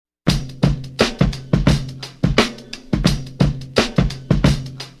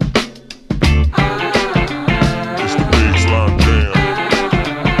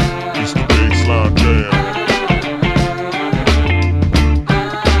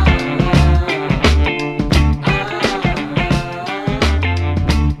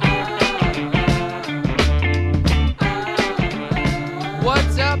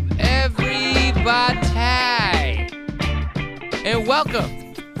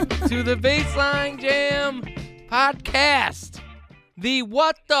to the Baseline Jam podcast, the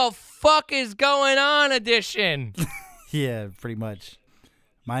What the Fuck is Going On edition. Yeah, pretty much.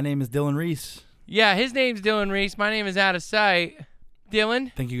 My name is Dylan Reese. Yeah, his name's Dylan Reese. My name is Outasight. Dylan? I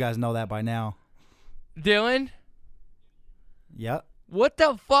think you guys know that by now. Dylan? Yep. What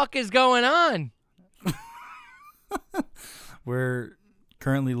the fuck is going on? We're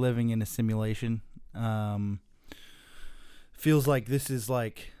currently living in a simulation. Feels like this is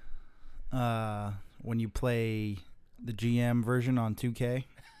like when you play the GM version on 2K,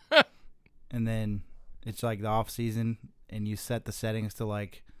 and then it's like the off season, and you set the settings to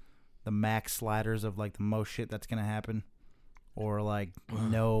like the max sliders of like the most shit that's gonna happen, or like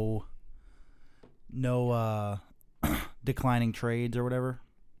no declining trades or whatever.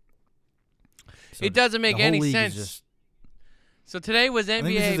 So it doesn't make any sense. Just, so today was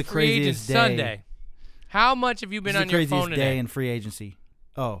NBA Free Agent Sunday. How much have you been on your phone today? Craziest day in free agency.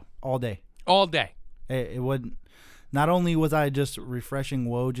 Oh, all day. All day. It wouldn't. Not only was I just refreshing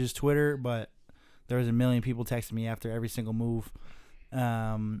Woj's Twitter, but there was a million people texting me after every single move.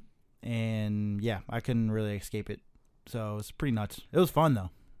 And yeah, I couldn't really escape it. So it's pretty nuts. It was fun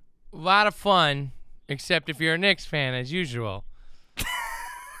though. A lot of fun, except if you're a Knicks fan, as usual.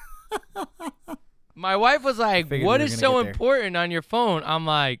 My wife was like, "What is so important on your phone?" I'm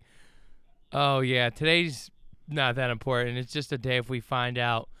like, "Oh yeah, today's not that important. It's just a day if we find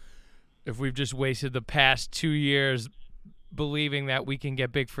out if we've just wasted the past 2 years believing that we can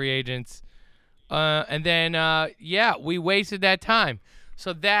get big free agents." And then, yeah, we wasted that time.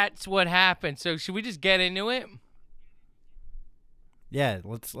 So that's what happened. So should we just get into it? Yeah,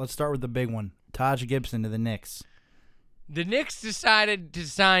 let's start with the big one. Taj Gibson to the Knicks. The Knicks decided to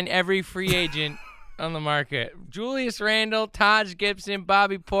sign every free agent on the market. Julius Randle, Taj Gibson,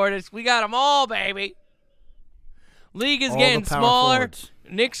 Bobby Portis. We got them all, baby. League is getting smaller. Forwards.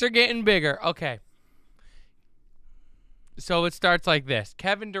 Knicks are getting bigger. Okay. So it starts like this.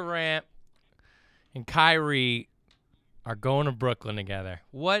 Kevin Durant and Kyrie are going to Brooklyn together.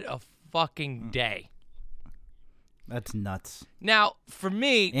 What a fucking day. That's nuts. Now, for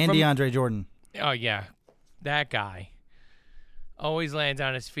me... And DeAndre Jordan. Oh, yeah. That guy always lands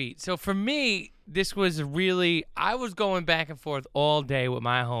on his feet. So for me, this was really... I was going back and forth all day with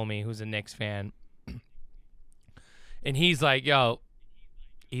my homie who's a Knicks fan. And he's like, yo,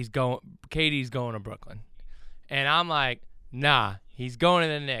 KD's going to Brooklyn. And I'm like, nah, he's going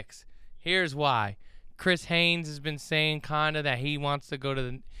to the Knicks. Here's why. Chris Haynes has been saying kind of that he wants to go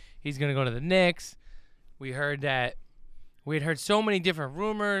to he's going to go to the Knicks. We had heard so many different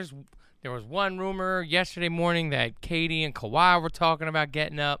rumors. There was one rumor yesterday morning that KD and Kawhi were talking about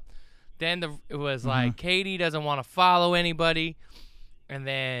getting up. Then it was like KD doesn't want to follow anybody. And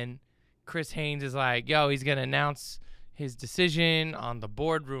then Chris Haynes is like, yo, he's going to announce his decision on the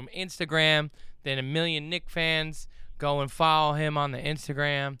boardroom Instagram. Then a million Knick fans go and follow him on the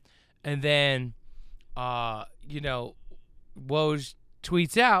Instagram. And then, Woj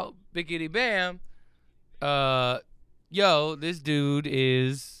tweets out, biggity bam, yo, this dude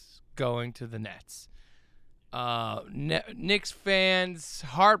is going to the Nets. Knicks fans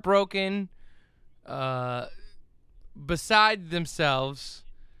heartbroken, beside themselves.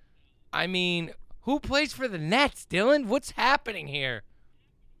 I mean, who plays for the Nets, Dylan? What's happening here?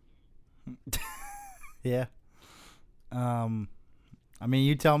 Yeah. I mean,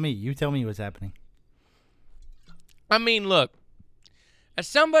 you tell me. You tell me what's happening. I mean, look, as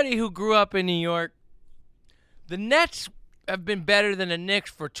somebody who grew up in New York, the Nets have been better than the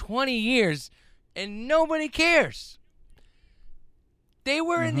Knicks for 20 years, and nobody cares. They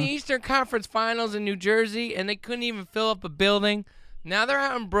were in the Eastern Conference Finals in New Jersey, and they couldn't even fill up a building. Now they're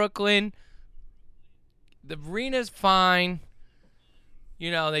out in Brooklyn. The arena's fine. They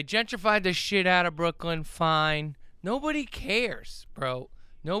gentrified the shit out of Brooklyn, fine. Nobody cares, bro.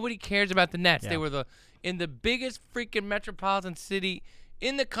 Nobody cares about the Nets. Yeah. They were in the biggest freaking metropolitan city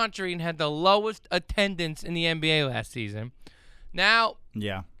in the country and had the lowest attendance in the NBA last season. Now,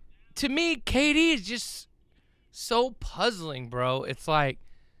 yeah, to me, KD is just so puzzling, bro. It's like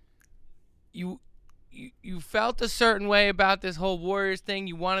you felt a certain way about this whole Warriors thing.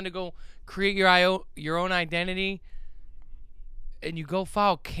 You wanted to go create your own identity, and you go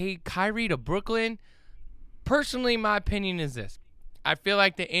follow Kyrie to Brooklyn. Personally, my opinion is this. I feel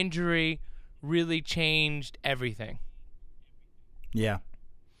like the injury really changed everything. Yeah.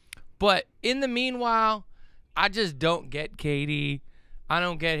 But in the meanwhile, I just don't get KD. I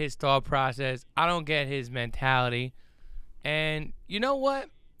don't get his thought process. I don't get his mentality. And you know what?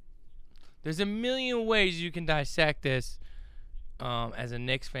 There's a million ways you can dissect this as a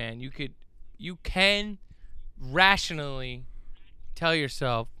Knicks fan. You can rationally tell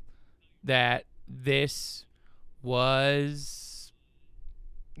yourself that this was,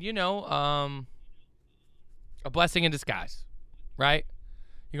 a blessing in disguise, right?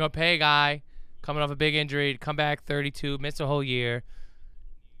 You're going to pay a guy coming off a big injury to come back 32, miss a whole year.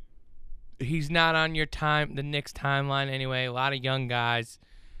 He's not on the Knicks timeline anyway. A lot of young guys.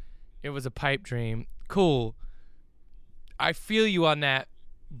 It was a pipe dream. Cool. I feel you on that,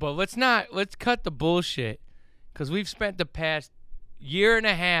 but let's cut the bullshit, because we've spent the past year and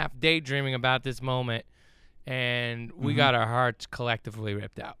a half daydreaming about this moment, and we got our hearts collectively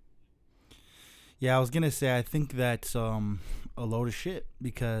ripped out. Yeah, I was going to say, I think that's a load of shit,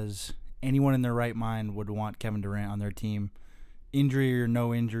 because anyone in their right mind would want Kevin Durant on their team. Injury or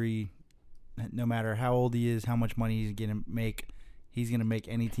no injury, no matter how old he is, how much money he's going to make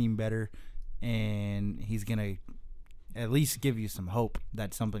any team better, and he's going to at least give you some hope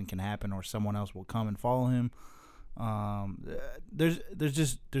that something can happen or someone else will come and follow him.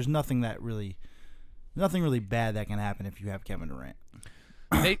 There's nothing really bad that can happen if you have Kevin Durant.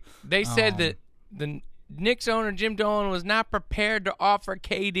 They said that the Knicks owner Jim Dolan was not prepared to offer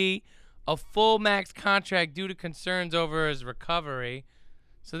KD a full max contract due to concerns over his recovery,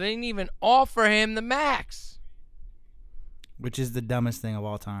 so they didn't even offer him the max. Which is the dumbest thing of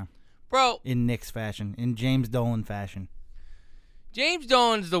all time. Bro. In Knicks fashion. In James Dolan fashion. James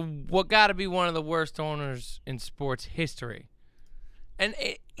Dolan's what got to be one of the worst owners in sports history. And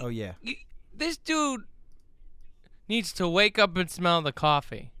oh, yeah. This dude needs to wake up and smell the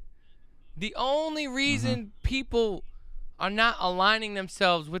coffee. The only reason people are not aligning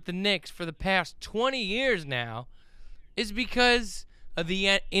themselves with the Knicks for the past 20 years now is because of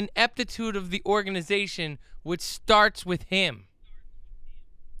the ineptitude of the organization, which starts with him.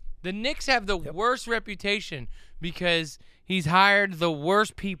 The Knicks have the worst reputation because he's hired the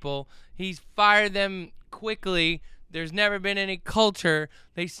worst people. He's fired them quickly. There's never been any culture.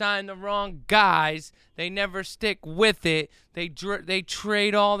 They sign the wrong guys. They never stick with it. They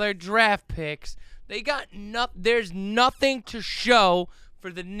trade all their draft picks. There's nothing to show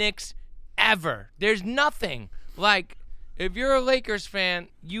for the Knicks ever. There's nothing. Like, if you're a Lakers fan,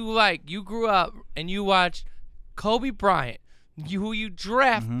 you grew up and you watched Kobe Bryant, who you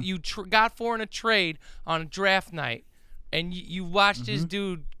got for in a trade on a draft night, and you watched this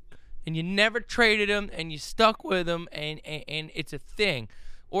dude, and you never traded him, and you stuck with him, and it's a thing.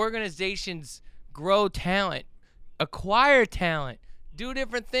 Organizations grow talent, acquire talent, do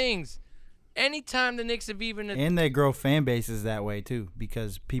different things. Anytime the Knicks have and they grow fan bases that way too,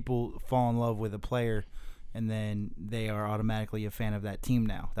 because people fall in love with a player, and then they are automatically a fan of that team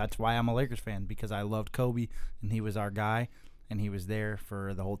now. That's why I'm a Lakers fan, because I loved Kobe, and he was our guy, and he was there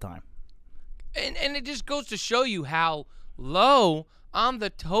for the whole time. And it just goes to show you how low on the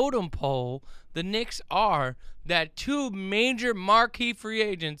totem pole the Knicks are, that two major marquee free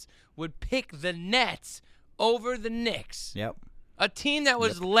agents would pick the Nets over the Knicks. Yep. A team that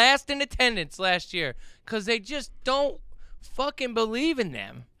was last in attendance last year, because they just don't fucking believe in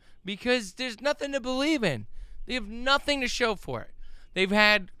them, because there's nothing to believe in. They have nothing to show for it. They've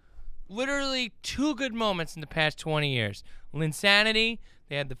had literally two good moments in the past 20 years. Linsanity,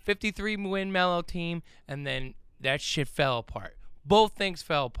 they had the 53-win Melo team, and then that shit fell apart. Both things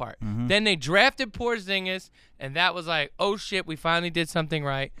fell apart. Then they drafted Porzingis, and that was like, oh shit, we finally did something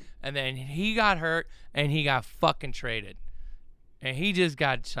right. And then he got hurt, and he got fucking traded. And he just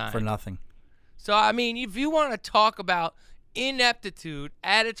got signed. For nothing. So, I mean, if you want to talk about ineptitude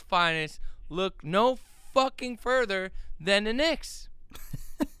at its finest, look no fucking further than the Knicks.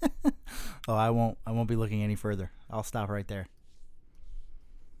 Oh, I won't be looking any further. I'll stop right there.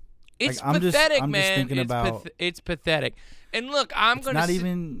 It's pathetic, I'm man. Just thinking about it's pathetic. And look, I'm going to... not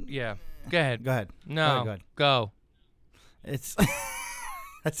even... Yeah. Go ahead. Go ahead. No. Go ahead. Go. It's...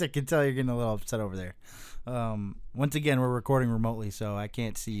 I can tell you're getting a little upset over there. Once again, we're recording remotely, so I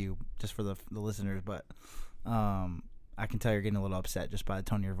can't see you, just for the listeners, but I can tell you're getting a little upset just by the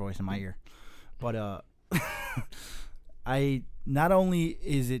tone of your voice in my ear. But not only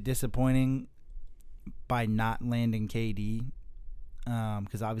is it disappointing by not landing KD,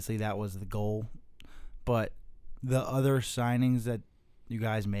 because obviously that was the goal, but the other signings that you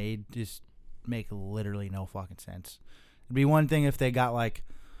guys made just make literally no fucking sense. It'd be one thing if they got like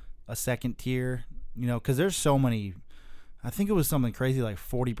a second tier, because there's so many. I think it was something crazy like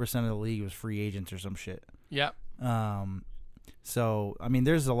 40% of the league was free agents or some shit. Yep. So I mean,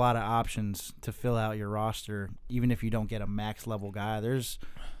 there's a lot of options to fill out your roster, even if you don't get a max level guy. There's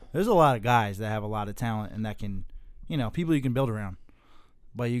a lot of guys that have a lot of talent and that can, people you can build around.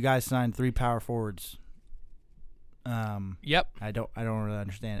 But you guys signed 3 power forwards. Yep. I don't really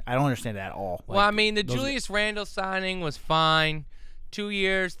understand. I don't understand it at all. Well, I mean, the Julius Randle signing was fine. 2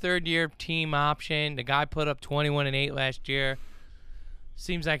 years, third-year team option. The guy put up 21-8 last year.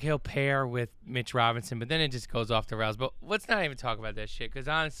 Seems like he'll pair with Mitch Robinson, but then it just goes off the rails. But let's not even talk about that shit, because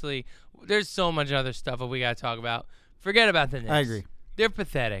honestly, there's so much other stuff that we got to talk about. Forget about the Knicks. I agree. They're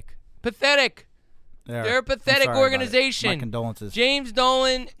pathetic. Pathetic. They're a I'm pathetic sorry organization. My condolences. James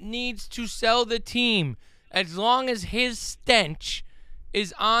Dolan needs to sell the team. As long as his stench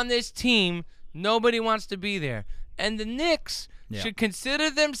is on this team, nobody wants to be there. And the Knicks should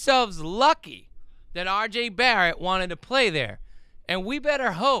consider themselves lucky that R.J. Barrett wanted to play there. And we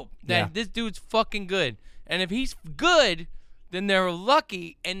better hope that this dude's fucking good. And if he's good, then they're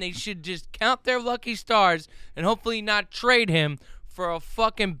lucky, and they should just count their lucky stars and hopefully not trade him for a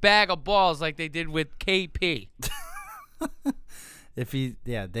fucking bag of balls like they did with KP. If he,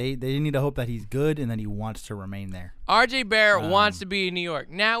 they need to hope that he's good and that he wants to remain there. R.J. Barrett wants to be in New York.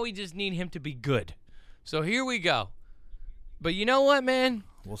 Now we just need him to be good. So here we go. But you know what, man?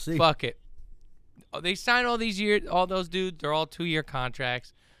 We'll see. Fuck it. They signed all those dudes. They're all 2-year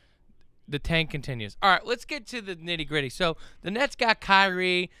contracts. The tank continues. All right, let's get to the nitty gritty. So the Nets got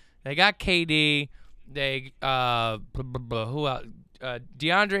Kyrie. They got KD. They who else?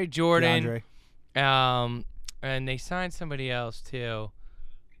 DeAndre Jordan. And they signed somebody else too.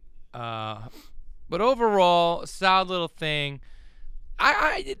 But overall, solid little thing.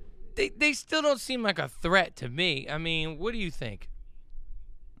 They still don't seem like a threat to me. I mean, what do you think?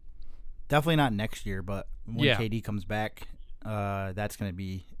 Definitely not next year, but when KD comes back, that's going to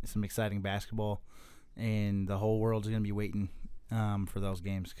be some exciting basketball, and the whole world's going to be waiting for those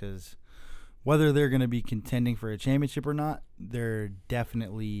games, because whether they're going to be contending for a championship or not, they're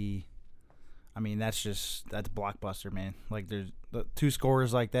definitely, I mean, that's blockbuster, man. Like, there's 2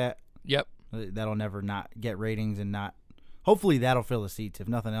 scorers like that. Yep. That'll never not get ratings, and not, hopefully that'll fill the seats. If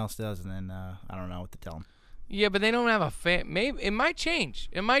nothing else does, and then I don't know what to tell them. Yeah, but they don't have a fan. Maybe it might change.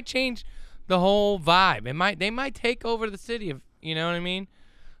 It might change the whole vibe. They might take over the city of, you know what I mean?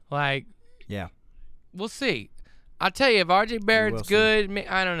 Like, yeah, we'll see. I'll tell you, if RJ Barrett's good,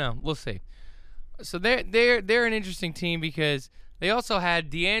 I don't know. We'll see. So they're an interesting team, because they also had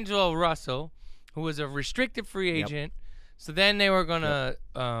D'Angelo Russell, who was a restricted free agent. Yep. So then they were gonna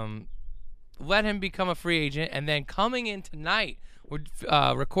let him become a free agent, and then coming in tonight, we're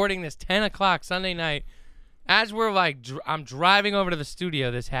recording this 10 o'clock Sunday night. As we're like, I'm driving over to the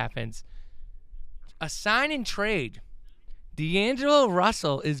studio, this happens. A sign and trade. D'Angelo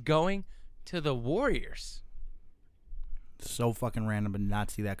Russell is going to the Warriors. So fucking random, but not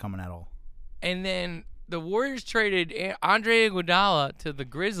see that coming at all. And then the Warriors traded Andre Iguodala to the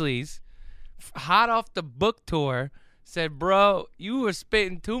Grizzlies, hot off the book tour. Said, bro, you were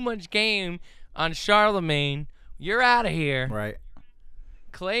spitting too much game on Charlemagne. You're out of here. Right.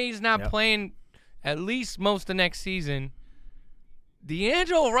 Clay's not playing at least most of next season.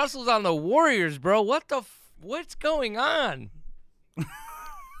 D'Angelo Russell's on the Warriors, bro. What's going on?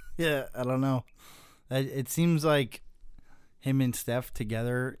 Yeah, I don't know. It seems like him and Steph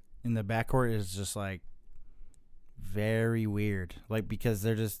together in the backcourt is just like very weird. Like, because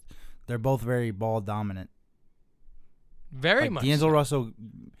they're both very ball dominant. Very like much. D'Angelo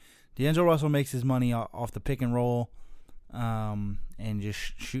Russell makes his money off the pick and roll, and just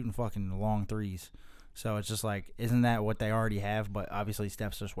shooting fucking long threes. So it's just like, isn't that what they already have? But obviously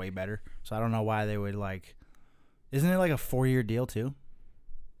Steph's just way better. So I don't know why they would like. Isn't it like a 4-year deal too?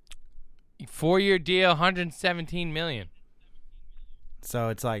 4-year deal, $117 million. So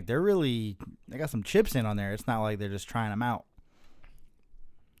it's like they got some chips in on there. It's not like they're just trying them out.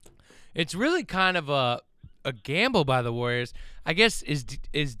 It's really kind of a gamble by the Warriors. I guess, is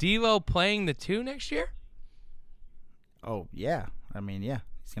D'Lo playing the 2 next year? Oh, yeah. I mean, yeah.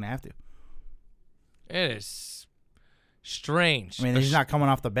 He's going to have to. It is strange. I mean, he's not coming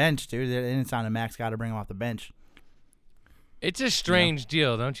off the bench, dude. They didn't sign a max guy to bring him off the bench. It's a strange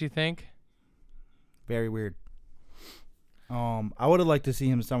deal, don't you think? Very weird. I would have liked to see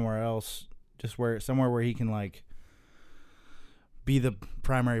him somewhere else, just somewhere where he can, like, be the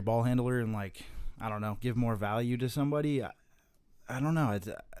primary ball handler and, like, I don't know, give more value to somebody. I don't know.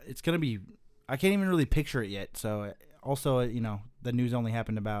 It's going to be – I can't even really picture it yet. So, also, you know, the news only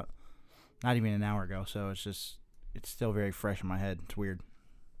happened about not even an hour ago. So, it's still very fresh in my head. It's weird.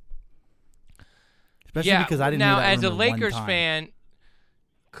 Especially because I didn't know that as a Lakers fan,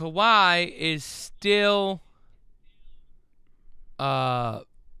 Kawhi is still the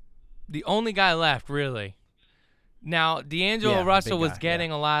only guy left, really. Now, D'Angelo Russell was getting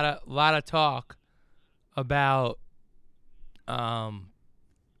a lot of talk about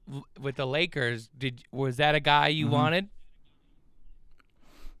with the Lakers. Was that a guy you wanted?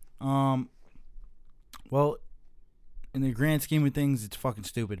 Well, in the grand scheme of things, it's fucking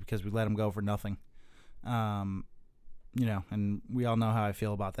stupid because we let him go for nothing. You know, and we all know how I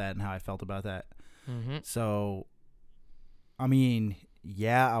feel about that and how I felt about that. Mm-hmm. So, I mean,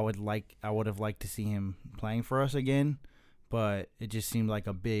 yeah, I would have liked to see him playing for us again, but it just seemed like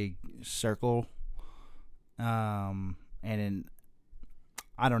a big circle. I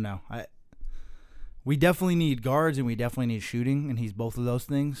don't know. We definitely need guards and we definitely need shooting, and he's both of those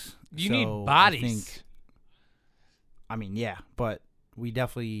things. You need bodies. I mean, yeah, but we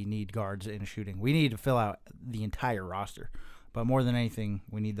definitely need guards and shooting. We need to fill out the entire roster. But more than anything,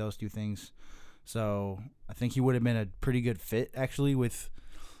 we need those two things. So I think he would have been a pretty good fit, actually, with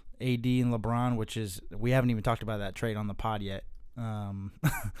AD and LeBron, which is, we haven't even talked about that trade on the pod yet.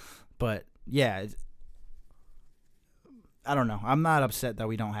 But, yeah, I don't know. I'm not upset that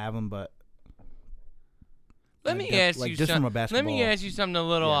we don't have him, but let me ask you something a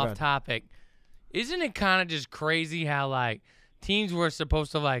little off topic. Isn't it kind of just crazy how, like, teams were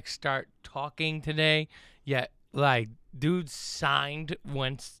supposed to, like, start talking today, yet, like, dudes signed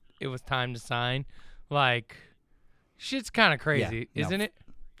once it was time to sign? Like, shit's kind of crazy, isn't it?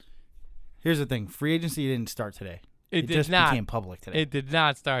 Here's the thing. Free agency didn't start today. It just became public today. It did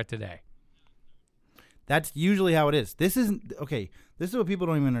not start today. That's usually how it is. This is what people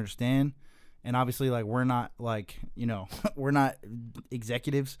don't even understand. And obviously, like, we're not, like, you know, we're not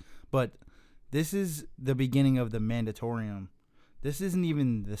executives, but this is the beginning of the mandatorium. This isn't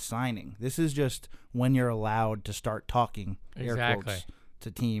even the signing. This is just when you're allowed to start talking, air quotes, to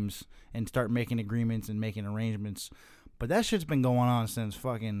teams and start making agreements and making arrangements. But that shit's been going on since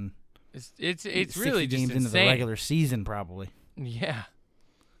fucking it's really just games insane. Into the regular season, probably. Yeah.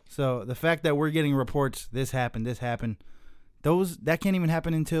 So the fact that we're getting reports, this happened, that can't even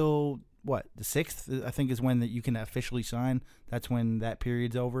happen until what, the 6th? I think is when that you can officially sign. That's when that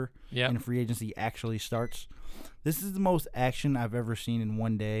period's over. Yeah. And free agency actually starts. This is the most action I've ever seen in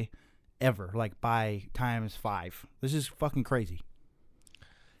one day, ever. Like by times 5. This is fucking crazy.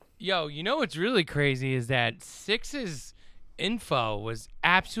 Yo, you know what's really crazy is that Six's info was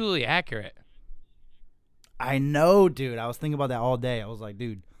absolutely accurate. I know, dude. I was thinking about that all day. I was like,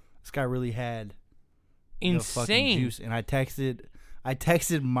 dude, this guy really had insane the fucking juice. And I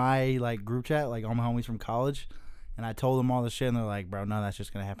texted my like group chat, like all my homies from college, and I told them all this shit, and they're like, bro, no, that's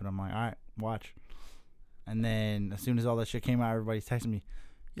just gonna happen. I'm like, all right, watch. And then as soon as all that shit came out, everybody's texting me,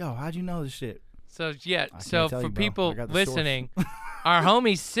 yo, how'd you know this shit? So yeah, so for people listening, our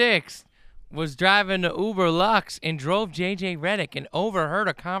homie Six was driving to Uber Lux and drove JJ Redick and overheard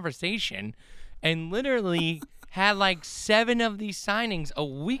a conversation and literally had like 7 of these signings a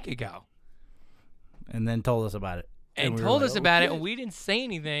week ago. And then told us about it. And told us about it, and we didn't say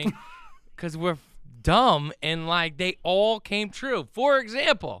anything because we're dumb, and like they all came true. For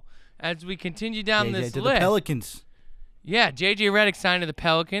example, as we continue down this list, the Pelicans. Yeah, JJ Redick signed to the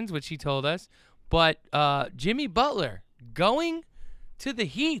Pelicans, which he told us. But Jimmy Butler going to the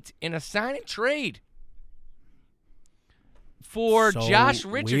Heat in a sign and trade for Josh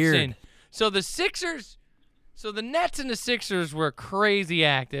Richardson. Weird. So the Nets and the Sixers were crazy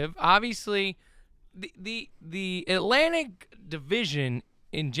active. Obviously, the Atlantic Division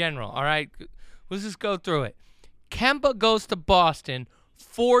in general. All right, let's just go through it. Kemba goes to Boston,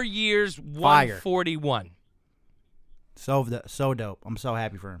 4 years, 141. So dope. I'm so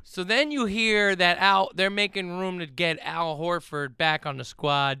happy for him. So then you hear that they're making room to get Al Horford back on the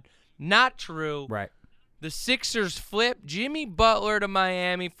squad. Not true. Right. The Sixers flip Jimmy Butler to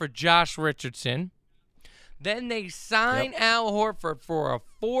Miami for Josh Richardson. Then they sign Al Horford for a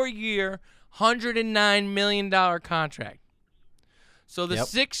 4-year, $109 million contract. So the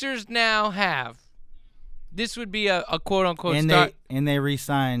Sixers now have, this would be a quote unquote start. They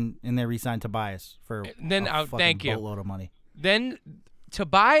re-sign Tobias for a fucking boatload of money. Then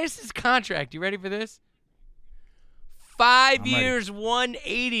Tobias's contract, you ready for this? 5 years,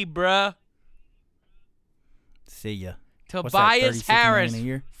 180, bruh. See ya. Tobias Harris,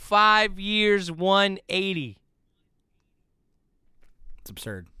 5 years, 180. It's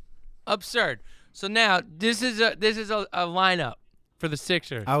absurd. So now this is a lineup for the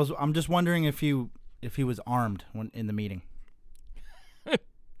Sixers. I'm just wondering if he was armed when in the meeting.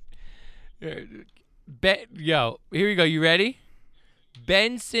 Yo, here we go. You ready?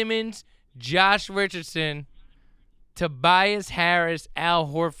 Ben Simmons, Josh Richardson, Tobias Harris, Al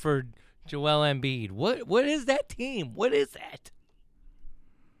Horford, Joel Embiid. What is that team? What is that?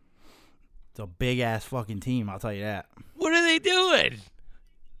 It's a big ass fucking team, I'll tell you that. What are they doing?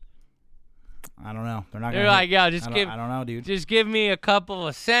 I don't know. They're like, yo, I don't know, dude. Just give me a couple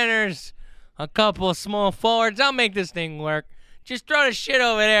of centers, a couple of small forwards. I'll make this thing work. Just throw the shit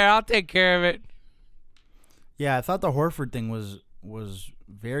over there. I'll take care of it. Yeah, I thought the Horford thing was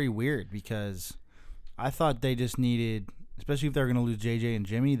very weird because I thought they just needed, especially if they're going to lose JJ and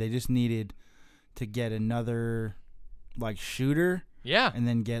Jimmy, they just needed to get another like shooter. Yeah. And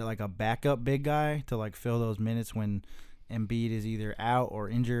then get like a backup big guy to like fill those minutes when Embiid is either out or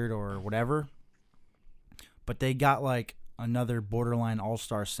injured or whatever. But they got like another borderline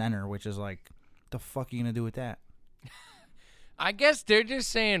all-star center, which is like, the fuck are you going to do with that? I guess they're just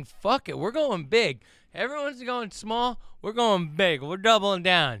saying, fuck it. We're going big. Everyone's going small. We're going big. We're doubling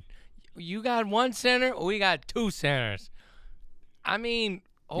down. You got one center, we got two centers. I mean,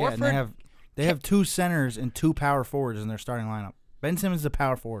 Horford. Yeah, and they have two centers and two power forwards in their starting lineup. Ben Simmons is a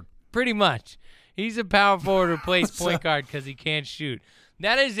power forward. Pretty much. He's a power forward who plays point guard because he can't shoot.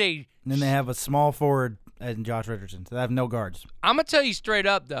 That is a... And then they have a small forward and Josh Richardson. So they have no guards. I'm going to tell you straight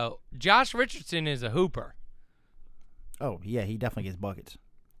up, though. Josh Richardson is a hooper. Oh, yeah, he definitely gets buckets.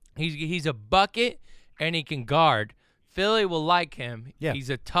 He's a bucket, and he can guard. Philly will like him. Yeah. He's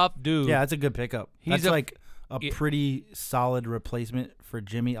a tough dude. Yeah, that's a good pickup. He's like a pretty solid replacement for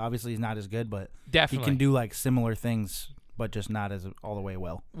Jimmy. Obviously, he's not as good, but definitely he can do like similar things, but just not as all the way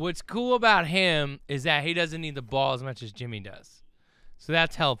well. What's cool about him is that he doesn't need the ball as much as Jimmy does. So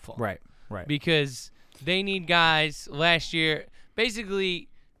that's helpful. Right. Because they need guys last year. Basically,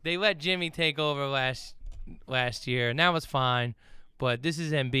 they let Jimmy take over last year, and that was fine. But this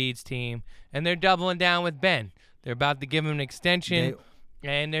is Embiid's team, and they're doubling down with Ben. They're about to give him an extension,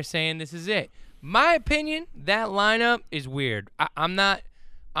 and they're saying this is it. My opinion, that lineup is weird.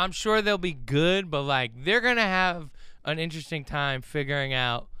 I'm sure they'll be good, but like they're going to have an interesting time figuring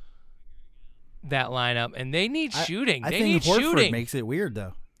out that lineup, and they need shooting. I think Horford makes it weird,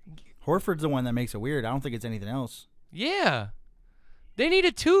 though. Horford's the one that makes it weird. I don't think it's anything else. Yeah. They need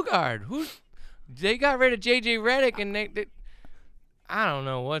a two-guard. They got rid of J.J. Redick, and they I don't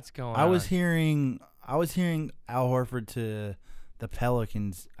know what's going on. I was hearing Al Horford to the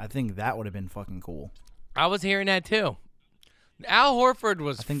Pelicans. I think that would have been fucking cool. I was hearing that too. Al Horford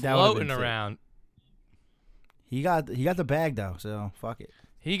was floating sick. around. He got the bag though, so fuck it.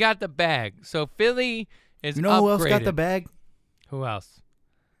 He got the bag. So Philly is You know upgraded. who else got the bag? Who else?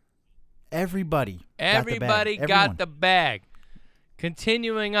 Everybody got the bag.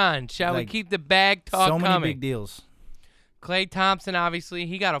 Continuing on, shall we keep the bag talk coming? So many big deals. Klay Thompson, obviously,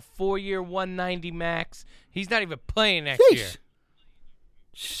 he got a 4-year, 190 max. He's not even playing next year.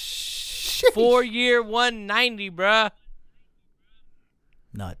 Sheesh. 4-year, 190, bruh.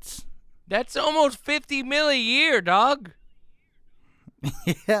 Nuts. That's almost $50 million a year, dog.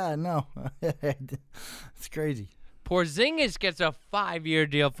 Yeah, I know. It's crazy. Porzingis gets a 5-year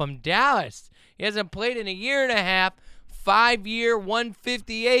deal from Dallas. He hasn't played in a year and a half. 5-year,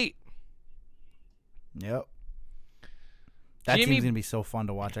 158. Yep. That team's going to be so fun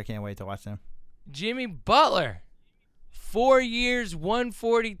to watch. I can't wait to watch them. Jimmy Butler, 4 years,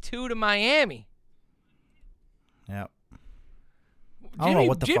 142 to Miami. Yep. I don't know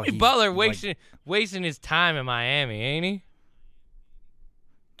what the fuck Jimmy Butler wasting his time in Miami, ain't he?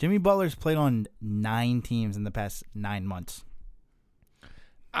 Jimmy Butler's played on 9 teams in the past 9 months.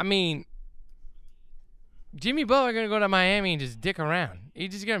 I mean, Jimmy Butler going to go to Miami and just dick around. He's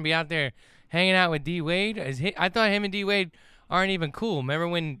just going to be out there hanging out with D. Wade. I thought him and D. Wade aren't even cool. Remember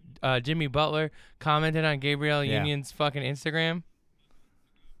when Jimmy Butler commented on Gabrielle Union's fucking Instagram?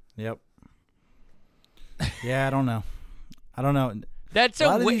 Yep. Yeah, I don't know. That's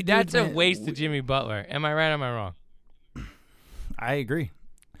a waste of Jimmy Butler. Am I right or am I wrong? I agree.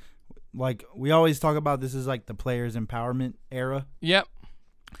 Like, we always talk about this is like the players' empowerment era. Yep.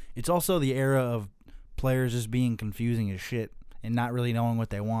 It's also the era of players just being confusing as shit and not really knowing what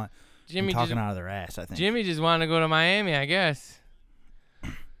they want. Jimmy talking out of their ass, I think. Jimmy just wanted to go to Miami, I guess.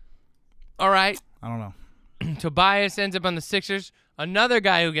 All right. I don't know. Tobias ends up on the Sixers. Another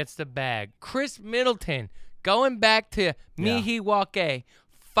guy who gets the bag. Chris Middleton going back to Milwaukee.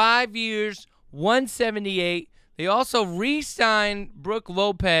 5 years, 178. They also re-signed Brooke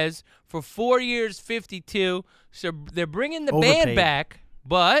Lopez for 4 years, 52. So they're bringing the band back,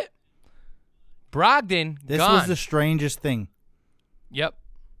 but Brogdon This gone. was the strangest thing. Yep.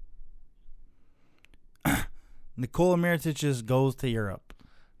 Nikola Mirotic just goes to Europe.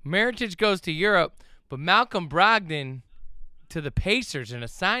 Mirotic goes to Europe, but Malcolm Brogdon to the Pacers in a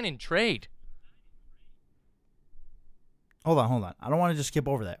sign and trade. Hold on. I don't want to just skip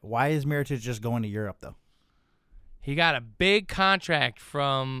over that. Why is Mirotic just going to Europe, though? He got a big contract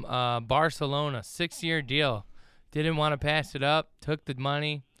from Barcelona, 6-year deal. Didn't want to pass it up. Took the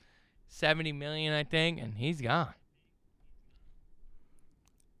money, $70 million, I think, and he's gone.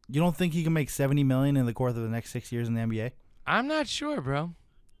 You don't think he can make $70 million in the course of the next 6 years in the NBA? I'm not sure, bro.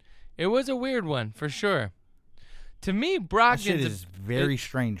 It was a weird one, for sure. To me, That shit is very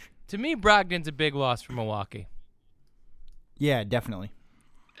strange. To me, Brogdon's a big loss for Milwaukee. Yeah, definitely.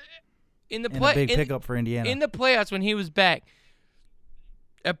 In the And a big pickup for Indiana. In the playoffs, when he was back,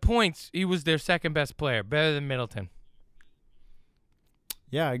 at points, he was their second best player, better than Middleton.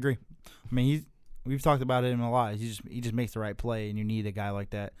 Yeah, I agree. I mean, we've talked about him a lot. He just makes the right play, and you need a guy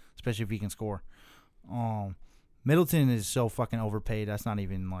like that, especially if he can score. Middleton is so fucking overpaid. That's not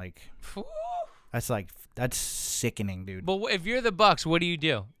even like. That's sickening, dude. But if you're the Bucks, what do?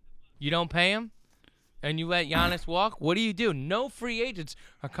 You don't pay him, and you let Giannis walk. What do? No free agents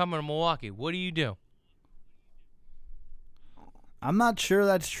are coming to Milwaukee. What do? I'm not sure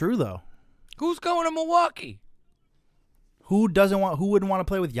that's true though. Who's going to Milwaukee? Who wouldn't want to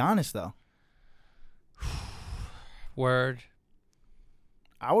play with Giannis though? Word.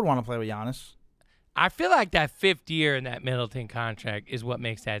 I would want to play with Giannis. I feel like that 5th year in that Middleton contract is what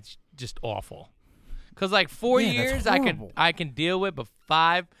makes that just awful. Cause like 4 years I can deal with, but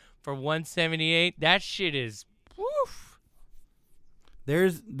 5 for 178, that shit is woof.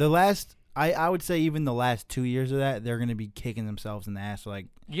 There's the last. I would say even the last 2 years of that, they're gonna be kicking themselves in the ass. Like,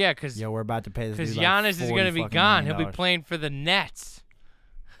 yeah, cause we're about to pay this. Because dude Giannis like is gonna be gone. He'll be $40 playing for the Nets.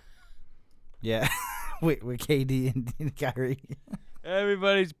 Yeah, with KD and Kyrie.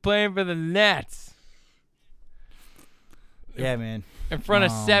 Everybody's playing for the Nets. Yeah, man. In front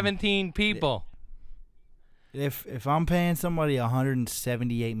of 17 people. If I'm paying somebody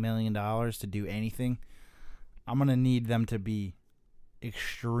 $178 million to do anything, I'm gonna need them to be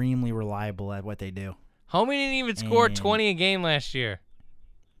extremely reliable at what they do. Homie didn't even score 20 a game last year.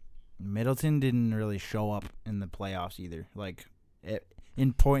 Middleton didn't really show up in the playoffs either. Like at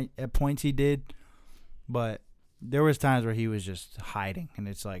points he did, but there was times where he was just hiding, and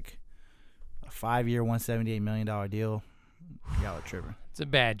it's like a 5-year, $178 million deal. Y'all are tripping. It's a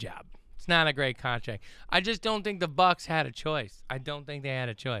bad job. It's not a great contract. I just don't think the Bucks had a choice. I don't think they had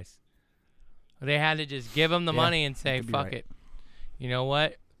a choice. They had to just give him the money and say, fuck it. You know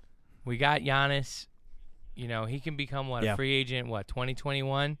what? We got Giannis. You know, he can become, a free agent,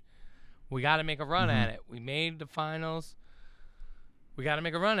 2021? We got to make a run at it. We made the finals. We got to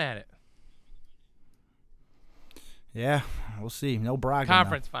make a run at it. Yeah, we'll see. No Brogdon.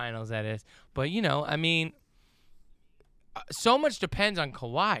 Conference finals, that is. But, I mean, so much depends on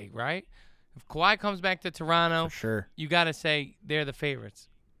Kawhi, right? If Kawhi comes back to Toronto, for sure, you got to say they're the favorites.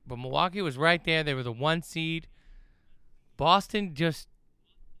 But Milwaukee was right there. They were the 1 seed. Boston just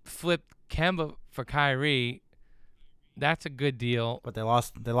flipped Kemba for Kyrie. That's a good deal. But they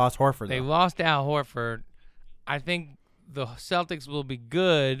lost Horford. They lost Al Horford. I think the Celtics will be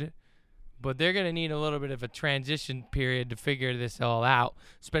good, but they're going to need a little bit of a transition period to figure this all out,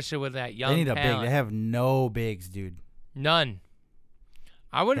 especially with that young talent. They need a big. They have no bigs, dude. None.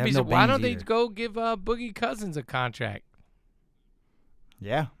 I wouldn't be surprised. Why don't they go give Boogie Cousins a contract?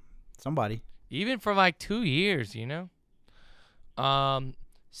 Yeah, somebody. Even for like 2 years,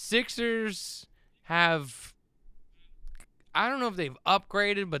 Sixers have, I don't know if they've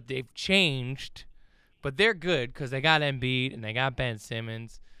upgraded, but they've changed. But they're good because they got Embiid and they got Ben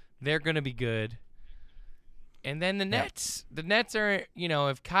Simmons. They're going to be good. And then the Nets. The Nets are,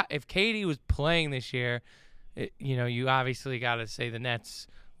 if KD was playing this year, you obviously got to say the Nets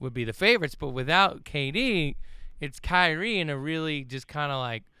would be the favorites. But without KD, it's Kyrie and a really just kind of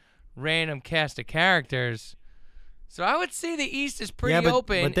like random cast of characters. So I would say the East is pretty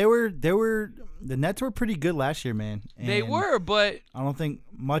open. But the Nets were pretty good last year, man. And they were, but I don't think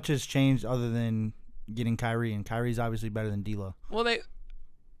much has changed other than getting Kyrie, and Kyrie's obviously better than D'Lo. Well,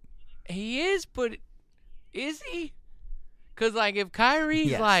 he is, but is he? Because if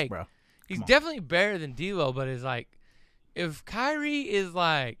Kyrie's bro. He's definitely better than D'Lo, but it's like, if Kyrie is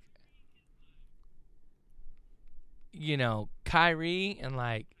like, Kyrie and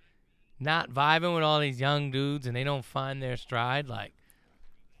not vibing with all these young dudes and they don't find their stride,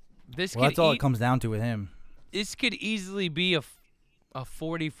 this. Well, that's all it comes down to with him. This could easily be a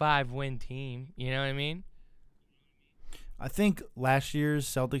 45-win team. You know what I mean? I think last year's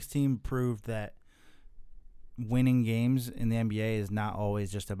Celtics team proved that winning games in the NBA is not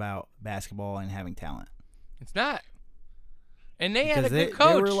always just about basketball and having talent. It's not. And they had a good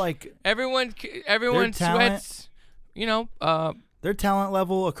coach. They were everyone sweats. Their talent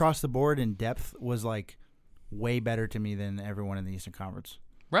level across the board in depth was way better to me than everyone in the Eastern Conference.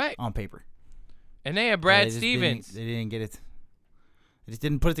 Right. On paper. And they had Brad Stevens. They didn't get it. They just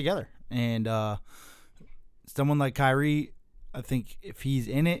didn't put it together. And someone like Kyrie, I think if he's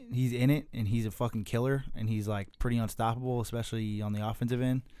in it, and he's a fucking killer, and he's pretty unstoppable, especially on the offensive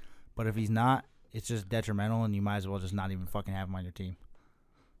end. But if he's not, it's just detrimental, and you might as well just not even fucking have him on your team.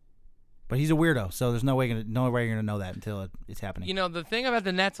 But he's a weirdo, so there's no way you're gonna know that until it's happening. You know, the thing about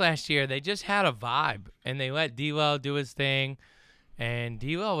the Nets last year, they just had a vibe, and they let D'Lo do his thing, and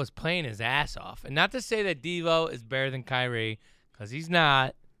D'Lo was playing his ass off. And not to say that D'Lo is better than Kyrie, because he's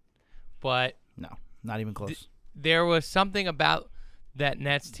not, but No, not even close. There was something about that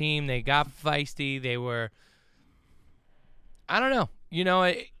Nets team. They got feisty. They were, I don't know. You know,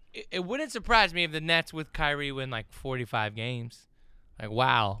 it wouldn't surprise me if the Nets with Kyrie win like 45 games. Like,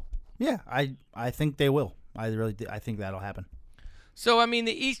 wow. Yeah, I think they will. I think that'll happen. So, I mean,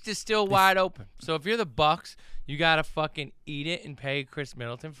 the East is still wide open. So, if you're the Bucks, you got to fucking eat it and pay Chris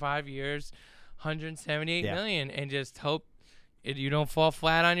Middleton 5 years, $178 million, and just hope you don't fall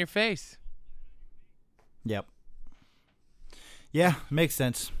flat on your face. Yep. Yeah, makes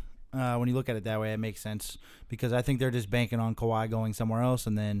sense. When you look at it that way, it makes sense. Because I think they're just banking on Kawhi going somewhere else,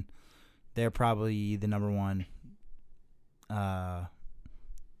 and then they're probably the number one,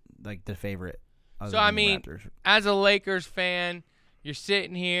 like the favorite. So, I mean, Raptors. As a Lakers fan, you're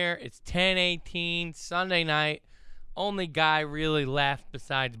sitting here. It's 10:18, Sunday night. Only guy really left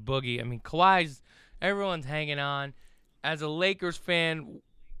besides Boogie. I mean, everyone's hanging on. As a Lakers fan,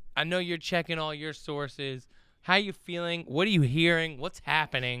 I know you're checking all your sources. How you feeling? What are you hearing? What's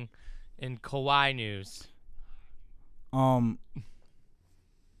happening in Kawhi news? I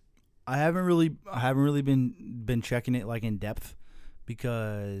haven't really been checking it like in depth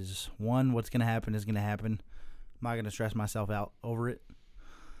because one, what's gonna happen is gonna happen. I'm not gonna stress myself out over it.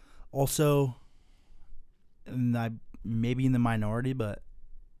 Also, and I may be in the minority, but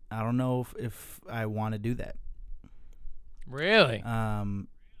I don't know if I want to do that. Really?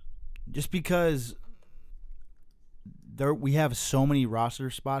 Just because we have so many roster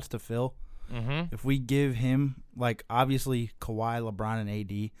spots to fill. Mm-hmm. If we give him, like, obviously Kawhi, LeBron, and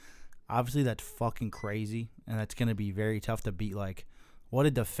AD, obviously that's fucking crazy, and that's going to be very tough to beat. Like, what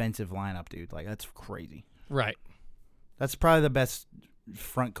a defensive lineup, dude. Like, that's crazy. Right. That's probably the best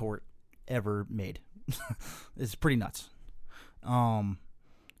front court ever made. It's pretty nuts.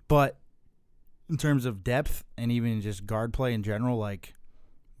 But in terms of depth and even just guard play in general, like,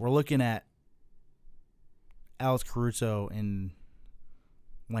 we're looking at Alex Caruso and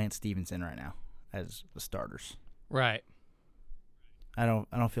Lance Stevenson right now as the starters. Right. I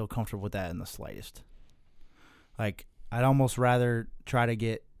don't feel comfortable with that in the slightest. Like, I'd almost rather try to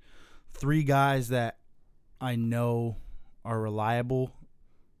get 3 guys that I know are reliable,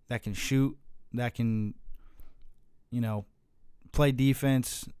 that can shoot, that can, play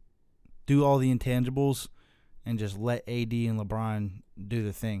defense, do all the intangibles, and just let AD and LeBron do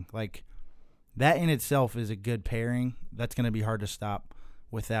the thing. Like, that in itself is a good pairing. That's going to be hard to stop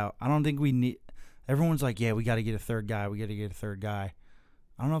without. I don't think we need. Everyone's like, yeah, we got to get a third guy. We got to get a third guy.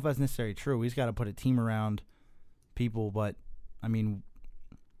 I don't know if that's necessarily true. We just got to put a team around people. But, I mean,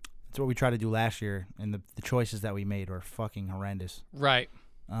 that's what we tried to do last year, and the choices that we made were fucking horrendous. Right.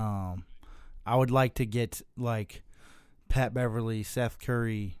 I would like to get, like, Pat Beverly, Seth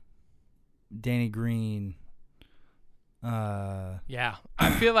Curry, Danny Green. Yeah,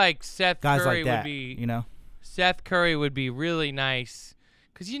 I feel like Seth guys Curry like that, would be, you know. Seth Curry would be really nice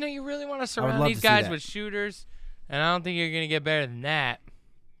because you really want to surround love these to see guys that. with shooters, and I don't think you're gonna get better than that.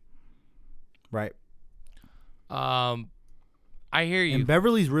 Right. I hear you. And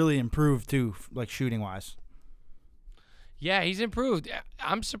Beverly's really improved too, like shooting wise. Yeah, he's improved.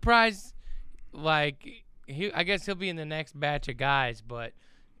 I'm surprised. Like, I guess he'll be in the next batch of guys, but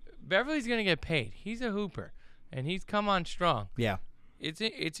Beverly's gonna get paid. He's a hooper. And he's come on strong. Yeah.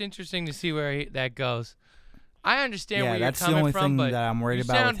 It's interesting to see where that goes. I understand where you're that's the coming only from, thing but that I'm worried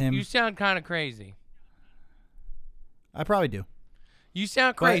about with him. You sound kind of crazy. I probably do. You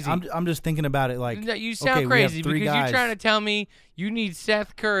sound But crazy. I'm just thinking about it like, you sound okay, crazy we have 3 because guys. you're trying to tell me you need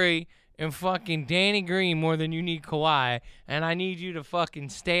Seth Curry and fucking Danny Green more than you need Kawhi, and I need you to fucking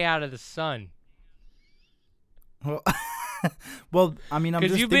stay out of the sun. Well, I mean, I'm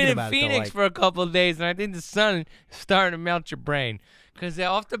just Because you've thinking been in about Phoenix it, though, like, for a couple of days, and I think the sun is starting to melt your brain. Because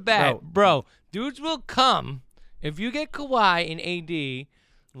off the bat, bro, dudes will come. If you get Kawhi and AD,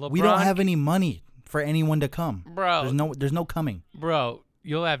 LeBron... We don't have any money for anyone to come. Bro. There's no coming. Bro,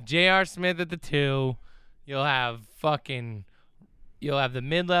 you'll have J.R. Smith at the 2. You'll have the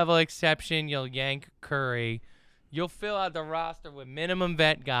mid-level exception. You'll yank Curry. You'll fill out the roster with minimum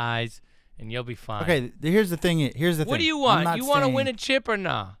vet guys. And you'll be fine. Okay, here's the thing. What do you want? You want to win a chip or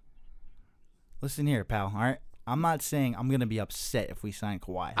nah? Listen here, pal. All right, I'm not saying I'm gonna be upset if we sign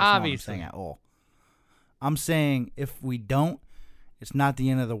Kawhi. That's Obviously. not what I'm saying at all. I'm saying if we don't, it's not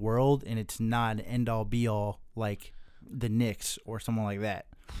the end of the world, and it's not an end all be all like the Knicks or someone like that.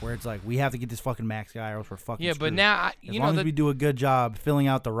 where it's like we have to get this fucking max guy or else we're fucking Yeah, screwed. but now as long as we do a good job filling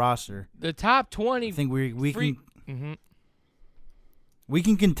out the roster, the top 20. I think we free, can mm-hmm. we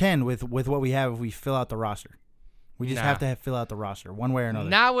can contend with what we have if we fill out the roster. We just have to fill out the roster one way or another.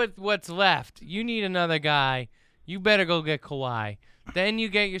 Not with what's left. You need another guy. You better go get Kawhi. Then you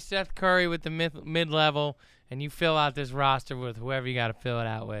get your Seth Curry with the mid-level, and you fill out this roster with whoever you got to fill it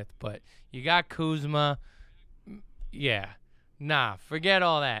out with. But you got Kuzma. Yeah. Nah, forget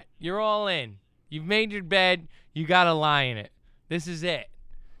all that. You're all in. You've made your bed. You got to lie in it. This is it.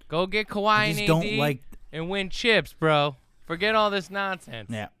 Go get Kawhi and AD and win chips, bro. Forget all this nonsense.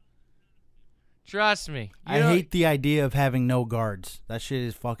 Yeah. Trust me. I hate the idea of having no guards. That shit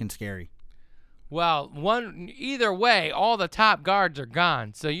is fucking scary. Well, either way, all the top guards are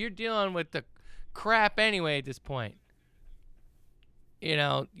gone. So you're dealing with the crap anyway at this point. You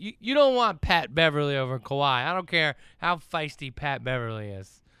know, you don't want Pat Beverly over Kawhi. I don't care how feisty Pat Beverly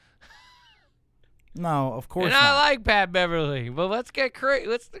is. No, of course and not. I like Pat Beverly, but let's get crazy.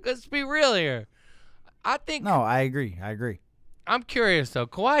 Let's be real here. I think. No, I agree. I'm curious though.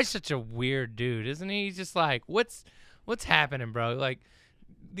 Kawhi's such a weird dude, isn't he? He's just like, what's happening, bro? Like,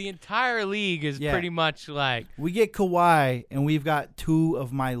 the entire league is pretty much like. We get Kawhi, and we've got two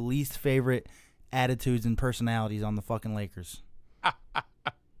of my least favorite attitudes and personalities on the fucking Lakers.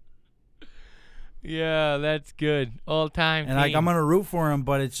 Yeah, that's good. All time. And like, I'm gonna root for him,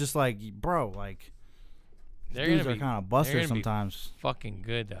 but it's just like, bro, like, these dudes are kind of busters sometimes. Fucking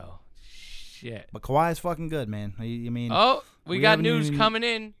good though. Shit. But Kawhi is fucking good, man. I mean. Oh, we got news coming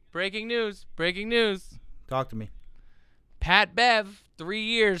in. Breaking news. Talk to me. Pat Bev, 3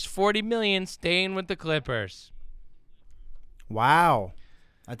 years, $40 million, staying with the Clippers. Wow,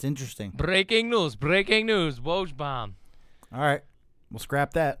 that's interesting. Breaking news. Woj bomb. All right, we'll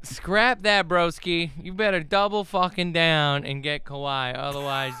scrap that. Scrap that, broski. You better double fucking down and get Kawhi.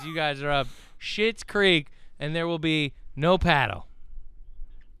 Otherwise, you guys are up Schitt's Creek, and there will be no paddle.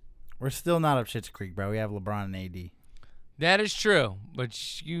 We're still not up Schitt's Creek, bro. We have LeBron and AD. That is true,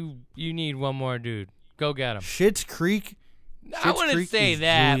 but you need one more dude. Go get him. Schitt's Creek. I wouldn't say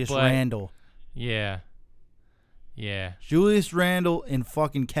that, Julius but Randle. Yeah. Julius Randle and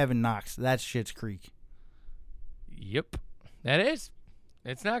fucking Kevin Knox. That's Schitt's Creek. Yep, that is.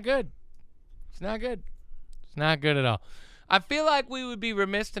 It's not good. It's not good at all. I feel like we would be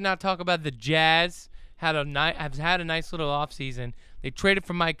remiss to not talk about the Jazz. Have had a nice little offseason. They traded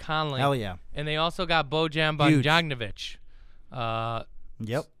for Mike Conley. Hell yeah. And they also got Bojan Bogdanovic.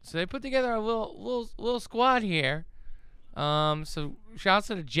 Yep. So they put together a little squad here. So shouts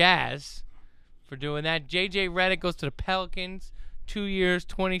to the Jazz for doing that. JJ Redick goes to the Pelicans. 2 years,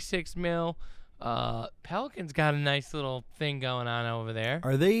 $26 million. Pelicans got a nice little thing going on over there.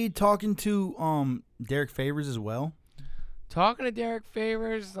 Are they talking to Derek Favors as well? Talking to Derek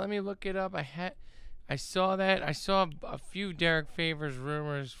Favors, let me look it up. I saw that. I saw a few Derek Favors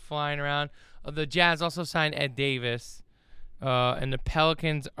rumors flying around. The Jazz also signed Ed Davis, and the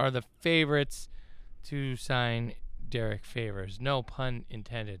Pelicans are the favorites to sign Derek Favors. No pun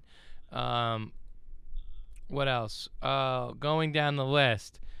intended. What else? Going down the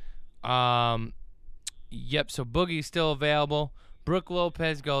list. Yep, so Boogie's still available. Brook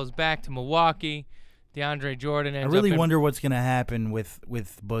Lopez goes back to Milwaukee. DeAndre Jordan ends up I really wonder what's going to happen with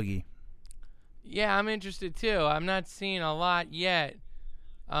Boogie. Yeah, I'm interested too. I'm not seeing a lot yet.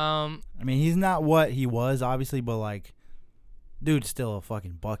 I mean, he's not what he was, obviously, but, like, dude's still a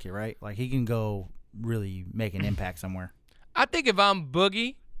fucking bucket, right? Like, he can go really make an impact somewhere. I think if I'm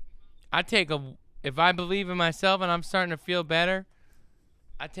Boogie, if I believe in myself and I'm starting to feel better,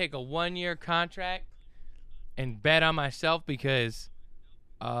 I take a 1-year contract and bet on myself because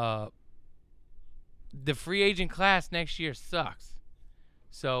the free agent class next year sucks.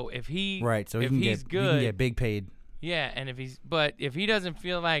 So if he's good, he can get big paid. Yeah, and if he doesn't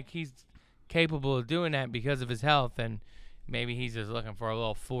feel like he's capable of doing that because of his health, then maybe he's just looking for a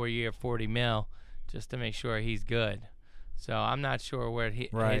little 4-year, $40 million just to make sure he's good. So I'm not sure where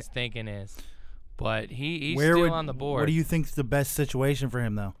his thinking is, but he's still on the board. What do you think's the best situation for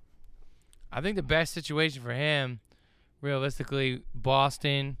him, though? I think the best situation for him, realistically,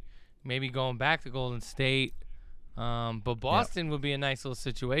 Boston, maybe going back to Golden State. But Boston would be a nice little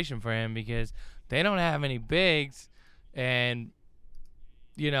situation for him because they don't have any bigs, and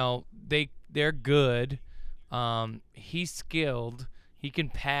they're good. He's skilled. He can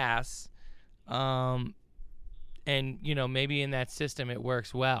pass. And maybe in that system it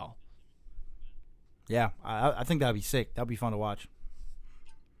works well. Yeah, I think that'd be sick. That'd be fun to watch.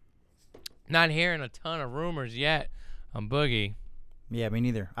 Not hearing a ton of rumors yet on Boogie. Yeah, me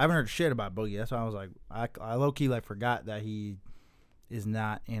neither. I haven't heard shit about Boogie. That's why I was like, I low key forgot that he is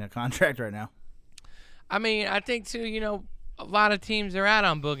not in a contract right now. I mean, I think too. A lot of teams are out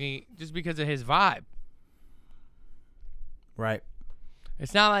on Boogie just because of his vibe. Right.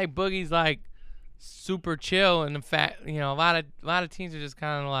 It's not like Boogie's like super chill, and in fact, a lot of teams are just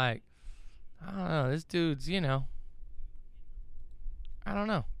kind of like, I don't know, this dude's, I don't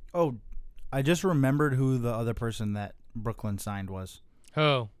know. Oh, I just remembered who the other person that Brooklyn signed was.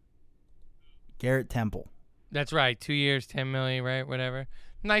 Who? Garrett Temple. That's right. 2 years, $10 million, right? Whatever.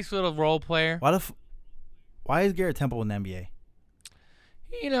 Nice little role player. Why is Garrett Temple in the NBA?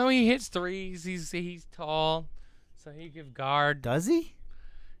 He hits threes. He's tall, so he can guard. Does he?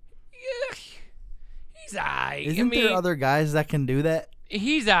 Yeah, he's aight. Isn't there other guys that can do that?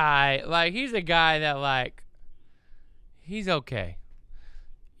 He's aight. Like, he's a guy that, like, he's okay.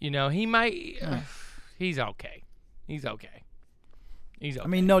 He might. He's okay. He's okay. He's okay. I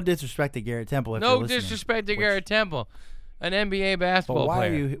mean, no disrespect to Garrett Temple. If No you're disrespect to Garrett Temple, an NBA basketball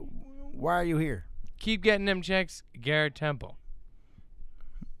player. Why are you here? Keep getting them checks, Garrett Temple.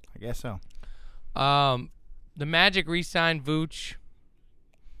 I guess so. The Magic re-signed Vooch.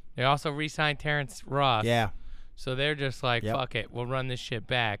 They also re-signed Terrence Ross. Yeah. So they're just like, fuck it, we'll run this shit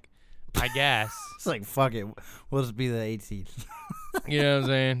back, I guess. It's like, fuck it, we'll just be the 8 seed. You know what I'm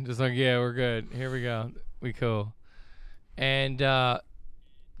saying? Just like, yeah, we're good. Here we go. We cool. And,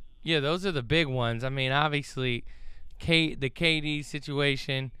 those are the big ones. I mean, obviously, the KD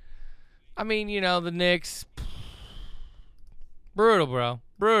situation. I mean, the Knicks. Brutal, bro.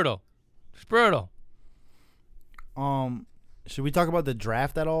 Brutal. It's brutal. Should we talk about the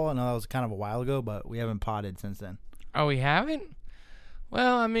draft at all? I know that was kind of a while ago, but we haven't potted since then. Oh, we haven't?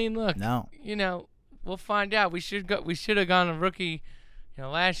 Well, I mean, look. No. We'll find out. We should have gone to rookie.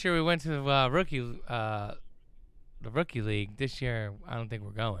 Last year we went to the rookie league. This year, I don't think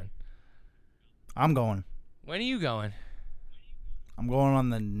we're going. I'm going. When are you going? I'm going on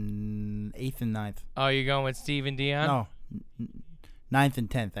the 8th and 9th. Oh, you're going with Steve and Dion? No, 9th and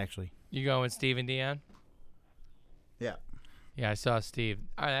 10th, actually. You going with Steve and Dion? Yeah. Yeah, I saw Steve.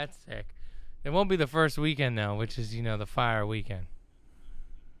 Oh, that's sick. It won't be the first weekend, though, which is, the fire weekend.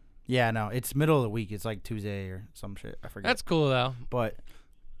 Yeah, no, it's middle of the week. It's like Tuesday or some shit. I forget. That's cool, though. But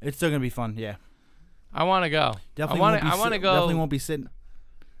it's still going to be fun, yeah. I want to go. I want to go. Definitely won't be sitting.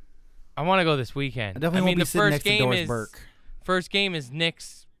 I want to go this weekend. I definitely won't be sitting next to Doris is, Burke. First game is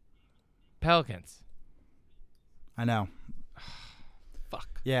Knicks Pelicans. I know. Fuck.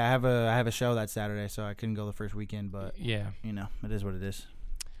 Yeah, I have a show that Saturday, so I couldn't go the first weekend, but yeah, it is what it is.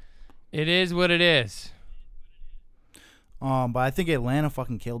 It is what it is. But I think Atlanta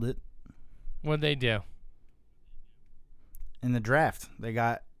fucking killed it. What'd they do? In the draft, they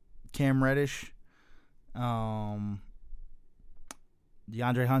got Cam Reddish, DeAndre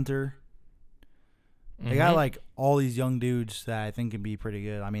Hunter. They got like all these young dudes that I think can be pretty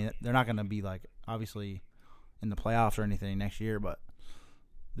good. I mean, they're not gonna be like obviously in the playoffs or anything next year, but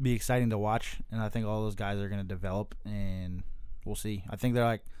it'll be exciting to watch. And I think all those guys are gonna develop, and we'll see. I think they're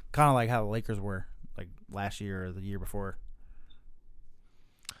like kind of like how the Lakers were like last year or the year before.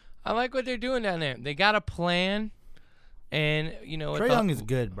 I like what they're doing down there. They got a plan, and Trae Young is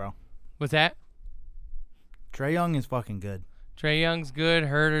good, bro. What's that? Trae Young is fucking good. Trae Young's good.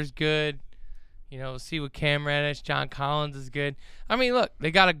 Herter's good. See what Cam Reddish, John Collins is good. I mean, look, they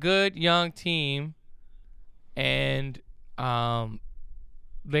got a good young team, and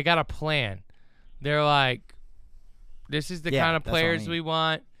they got a plan. They're like, this is the kind of players we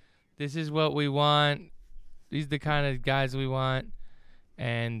want. This is what we want. These are the kind of guys we want.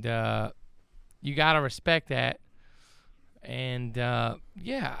 And you got to respect that. And, I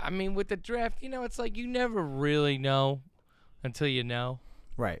mean, with the draft, it's like you never really know until you know.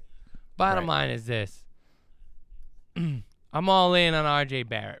 Right. Bottom line is this. I'm all in on RJ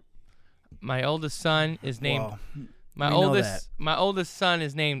Barrett. My oldest son is named my oldest son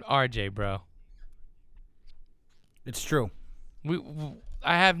is named RJ, bro. It's true.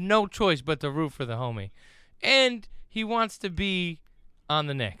 I have no choice but to root for the homie. And he wants to be on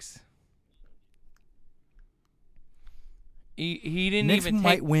the Knicks. He didn't Knicks even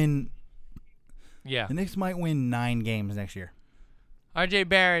might win. Yeah. The Knicks might win 9 games next year. RJ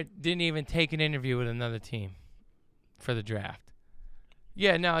Barrett didn't even take an interview with another team for the draft.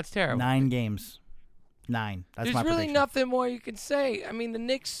 Yeah, no, it's terrible. 9 games. 9. That's There's my really prediction. nothing more you can say. I mean, the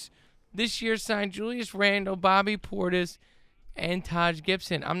Knicks this year signed Julius Randle, Bobby Portis, and Taj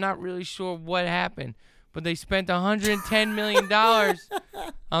Gibson. I'm not really sure what happened, but they spent $110 million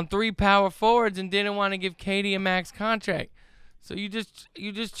on 3 power forwards and didn't want to give KD a max contract. So you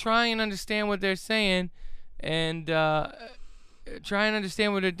just try and understand what they're saying, and try and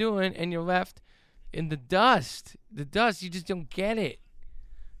understand what they're doing, and you're left in the dust. The dust, you just don't get it.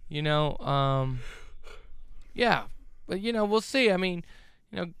 Yeah. But, we'll see. I mean,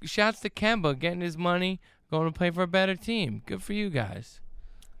 shouts to Kemba getting his money, going to play for a better team. Good for you guys.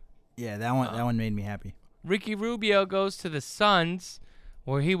 Yeah, that one made me happy. Ricky Rubio goes to the Suns,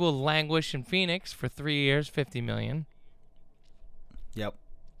 where he will languish in Phoenix for 3 years, $50 million. Yep.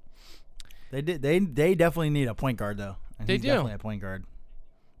 They definitely need a point guard though. And They he's do. Definitely a point guard.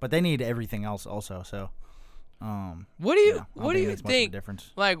 But they need everything else also. So, What do you I don't think? it makes much of a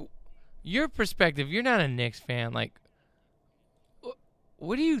difference. Like, your perspective. You're not a Knicks fan. Like,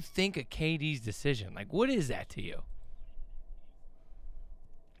 what do you think of KD's decision? Like, what is that to you?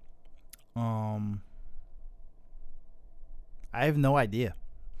 I have no idea.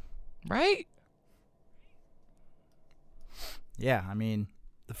 Right? Yeah, I mean,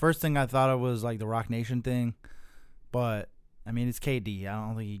 the first thing I thought of was like the Rock Nation thing, but I mean, it's KD. I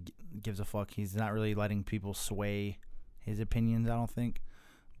don't think he gives a fuck. He's not really letting people sway his opinions, I don't think.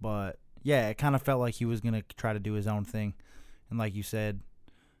 But yeah, it kind of felt like he was going to try to do his own thing. And like you said,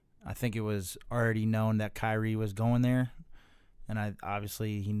 I think it was already known that Kyrie was going there. And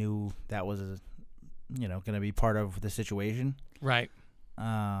obviously he knew that was, going to be part of the situation. Right.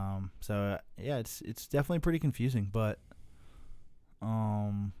 So yeah, it's definitely pretty confusing, but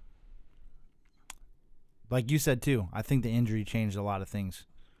like you said too, I think the injury changed a lot of things.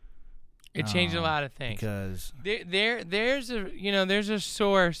 It changed a lot of things. Because there's a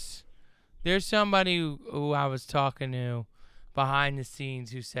source. There's somebody who I was talking to behind the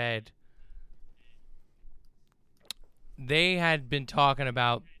scenes who said they had been talking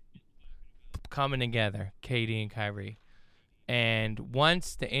about coming together, KD and Kyrie. And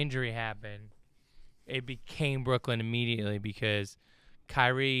once the injury happened, it became Brooklyn immediately because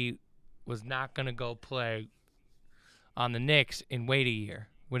Kyrie was not going to go play on the Knicks and wait a year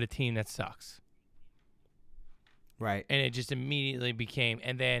with a team that sucks. Right. And it just immediately became,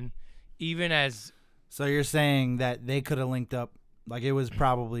 and then even as... So you're saying that they could have linked up, like it was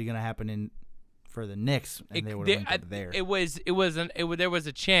probably going to happen for the Knicks, and they would have linked up there. There was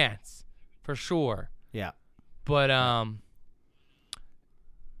a chance, for sure. Yeah. But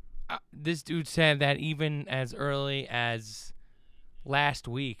this dude said that even as early as last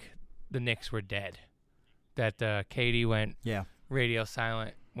week, the Knicks were dead. That KD went radio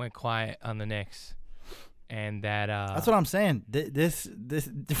silent, went quiet on the Knicks, and that that's what I'm saying. This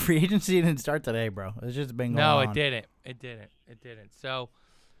the free agency didn't start today, bro. It's just been going on. No, it didn't. So,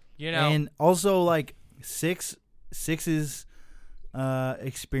 and also like Six's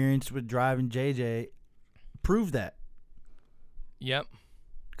experience with driving JJ proved that. Yep.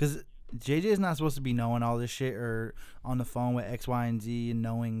 Because JJ is not supposed to be knowing all this shit or on the phone with X, Y, and Z and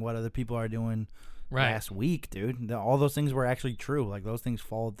knowing what other people are doing last week, dude. All those things were actually true. Like, those things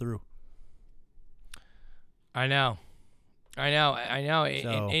followed through. I know. So,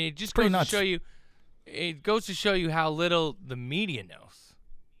 and it just goes to show you. It goes to show you how little the media knows.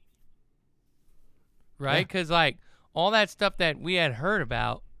 Right? Because, like, all that stuff that we had heard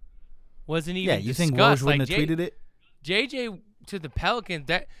about wasn't even discussed. Think Woj wouldn't have tweeted it? JJ to the Pelicans,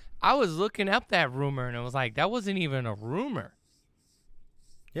 that I was looking up that rumor, and it was like, that wasn't even a rumor.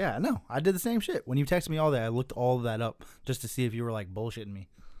 Yeah, no, I did the same shit. When you texted me all that, I looked all of that up just to see if you were like bullshitting me.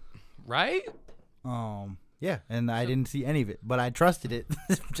 Right? Yeah, and I didn't see any of it, but I trusted it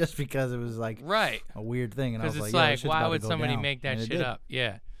just because it was like a weird thing, and I was it's like, why would somebody make that shit up?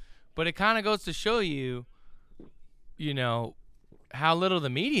 Yeah, but it kind of goes to show you, how little the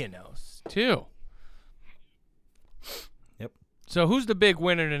media knows too. Yep. So who's the big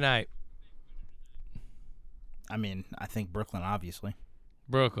winner tonight? I mean, I think Brooklyn, obviously.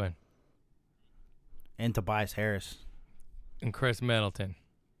 Brooklyn. And Tobias Harris. And Chris Middleton.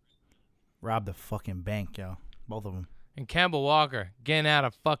 Robbed the fucking bank, yo. Both of them. And Kemba Walker getting out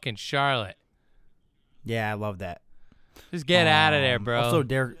of fucking Charlotte. Yeah, I love that. Just get out of there, bro. Also,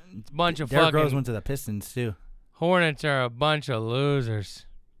 Derrick Rose went to the Pistons, too. Hornets are a bunch of losers.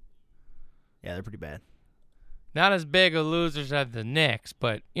 Yeah, they're pretty bad. Not as big of losers as the Knicks,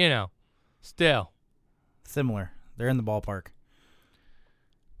 but, still. Similar. They're in the ballpark.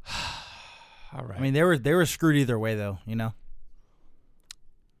 All right. I mean, they were screwed either way, though,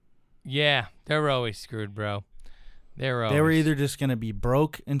 Yeah, they were always screwed, bro. They were either just going to be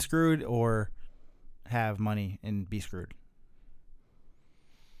broke and screwed or have money and be screwed.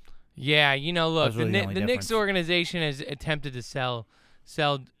 Yeah, look, really the Knicks organization has attempted to sell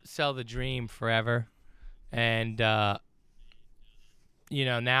the dream forever. And, now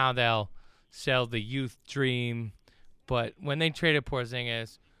they'll sell the youth dream. But when they traded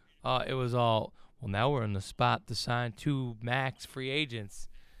Porzingis, it was all, well, now we're in the spot to sign 2 max free agents.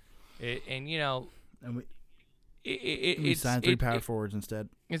 And we It's signed 3 power forwards instead.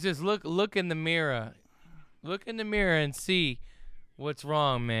 It's just look in the mirror. Look in the mirror and see what's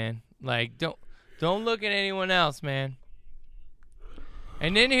wrong, man. Like, don't look at anyone else, man.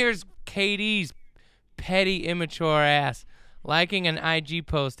 And then here's KD's petty, immature ass liking an IG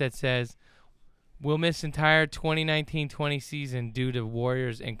post that says, "We'll miss entire 2019-20 season due to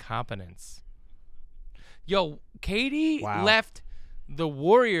Warriors' incompetence." Yo, KD left the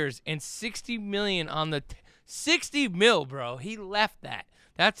Warriors and $60 million on the 60 mil, bro. He left that.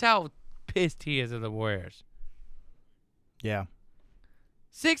 That's how pissed he is at the Warriors. Yeah.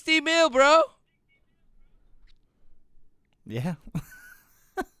 60 mil, bro. Yeah.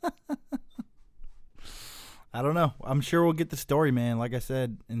 I don't know. I'm sure we'll get the story, man. Like I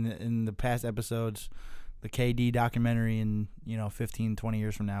said in the past episodes, the KD documentary in 15, 20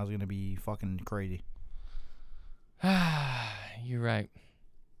 years from now is going to be fucking crazy. You're right.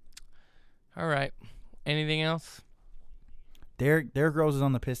 All right. Anything else? Derrick Rose is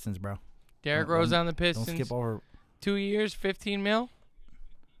on the Pistons, bro. Derrick Rose on the Pistons. Don't skip over. 2 years, 15 mil?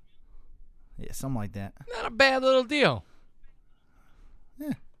 Yeah, something like that. Not a bad little deal.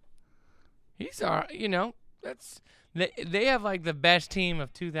 Yeah. He's all right, they have like the best team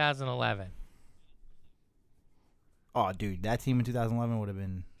of 2011. Oh, dude, that team in 2011 would have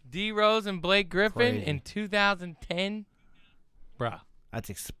been D Rose and Blake Griffin crazy. in 2010. Bruh. That's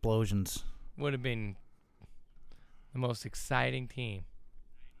explosions. Would have been the most exciting team.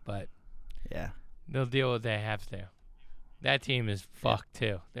 But yeah, they'll deal with what they have to. That team is fucked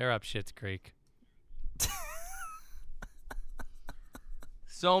too. They're up Schitt's Creek.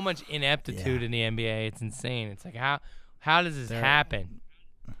 So much ineptitude in the NBA. It's insane. It's like, how does this happen?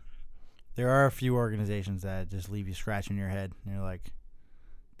 There are a few organizations that just leave you scratching your head. And you're like,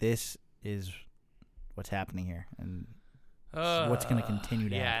 this is what's happening here. And what's going to continue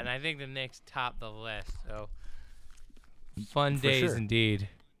to happen. Yeah, and I think the Knicks top the list. So, fun days indeed.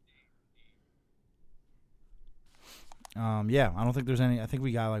 Yeah, I don't think there's any. I think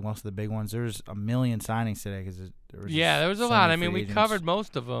we got like most of the big ones. There's a million signings today because there was a lot. I mean, we covered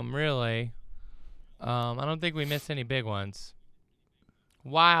most of them really. I don't think we missed any big ones.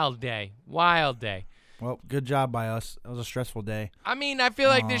 Wild day. Well, good job by us. It was a stressful day. I mean, I feel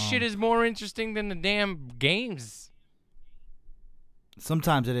like this shit is more interesting than the damn games.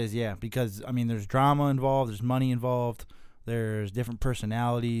 Sometimes it is, yeah, because I mean, there's drama involved, there's money involved, there's different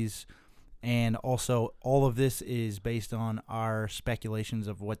personalities. And also, all of this is based on our speculations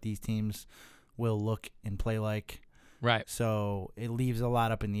of what these teams will look and play like. Right. So it leaves a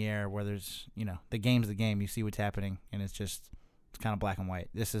lot up in the air where there's, the game's the game. You see what's happening, and it's kind of black and white.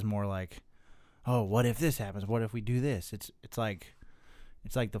 This is more like, oh, what if this happens? What if we do this? It's like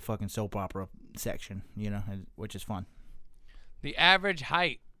the fucking soap opera section, which is fun. The average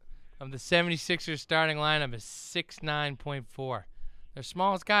height of the 76ers starting lineup is 6'9.4". Their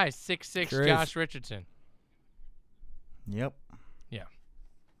smallest guy is 6'6", sure Josh is. Richardson. Yep. Yeah.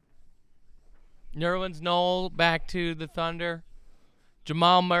 Nerlens Noel back to the Thunder.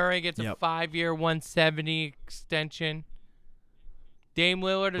 Jamal Murray gets a 5-year, $170 extension. Dame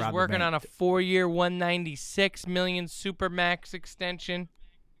Lillard is working on a 4-year, $196 million Supermax extension.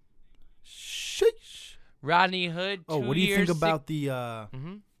 Sheesh. Rodney Hood, 2 years. Oh, what do you think about the? What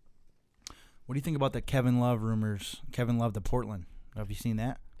do you think about the Kevin Love rumors? Kevin Love to Portland. Have you seen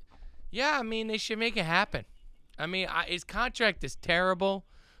that? Yeah, I mean, they should make it happen. I mean, his contract is terrible,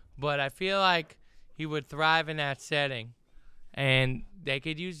 but I feel like he would thrive in that setting. And they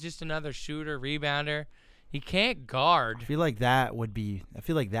could use just another shooter, rebounder. He can't guard. I feel like that would be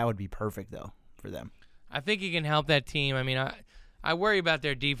perfect though for them. I think he can help that team. I mean, I worry about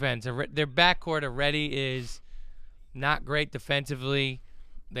their defense. Their backcourt already is not great defensively.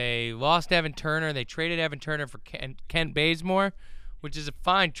 They lost Evan Turner. They traded Evan Turner for Kent Bazemore, which is a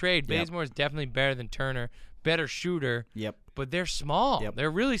fine trade. Yep. Bazemore is definitely better than Turner, better shooter. Yep. But they're small. Yep. But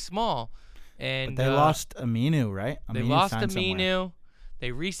really small. And they lost Aminu, right? They lost Aminu.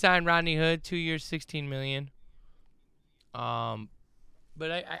 They re-signed Rodney Hood, 2 years, $16 million. But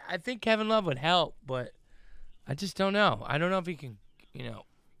I think Kevin Love would help, but I just don't know. I don't know if he can, if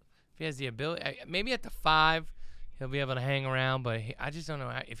he has the ability. Maybe at the 5, he'll be able to hang around, but I just don't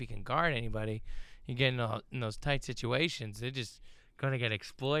know if he can guard anybody. You get in those tight situations, they're just going to get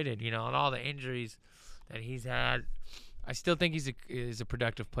exploited, and all the injuries that he's had. I still think he's a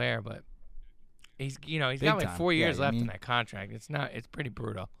productive player, but he's got like 4 years left in that contract. It's pretty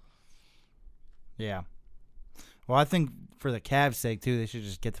brutal. Yeah. Well, I think for the Cavs' sake too, they should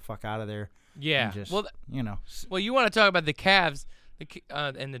just get the fuck out of there. Yeah. Just, well, you want to talk about the Cavs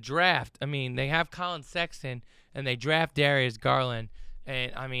and the draft? I mean, they have Colin Sexton and they draft Darius Garland,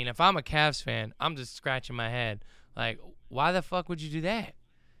 And, I mean, if I'm a Cavs fan, I'm just scratching my head. Like, why the fuck would you do that?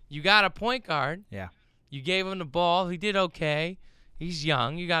 You got a point guard. Yeah. You gave him the ball. He did okay. He's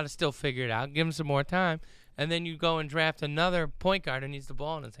young. You got to still figure it out. Give him some more time. And then you go and draft another point guard who needs the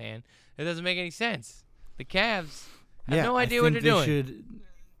ball in his hand. It doesn't make any sense. The Cavs have no idea what they're doing.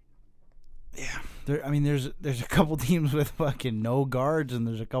 There's a couple teams with fucking no guards, and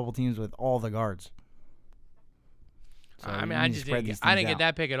there's a couple teams with all the guards. So I didn't get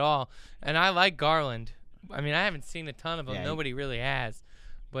that pick at all. And I like Garland. I mean, I haven't seen a ton of him. Yeah, Nobody really has.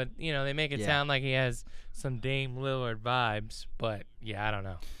 But, they make it sound like he has some Dame Lillard vibes. But, yeah, I don't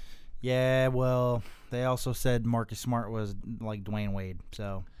know. Yeah, well, they also said Marcus Smart was like Dwayne Wade,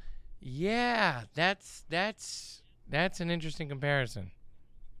 so. Yeah, that's an interesting comparison.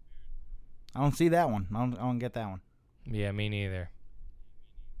 I don't see that one. I don't get that one. Yeah, me neither.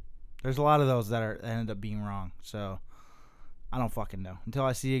 There's a lot of those that end up being wrong, so I don't fucking know. Until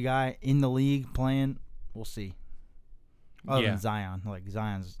I see a guy in the league playing, we'll see. Other than Zion. Like,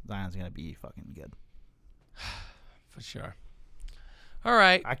 Zion's going to be fucking good. For sure. All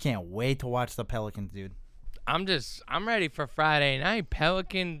right. I can't wait to watch the Pelicans, dude. I'm ready for Friday night.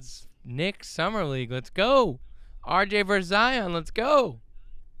 Pelicans, Knicks, Summer League. Let's go. RJ versus Zion. Let's go.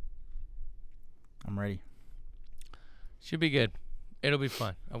 I'm ready. Should be good. It'll be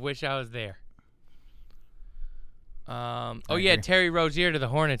fun. I wish I was there. Terry Rozier to the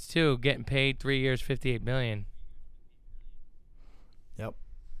Hornets, too. Getting paid 3 years, $58 million. Yep.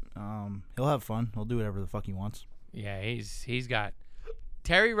 He'll have fun. He'll do whatever the fuck he wants. Yeah, he's got.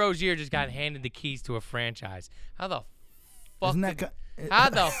 Terry Rozier just got handed the keys to a franchise. How the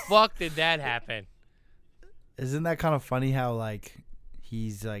fuck did that happen? Isn't that kind of funny how like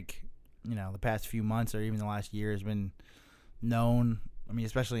he's like, the past few months or even the last year has been known, I mean,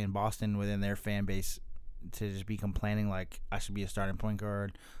 especially in Boston within their fan base, to just be complaining like, I should be a starting point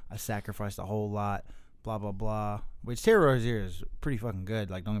guard. I sacrificed a whole lot, blah, blah, blah. Which Terry Rozier is pretty fucking good,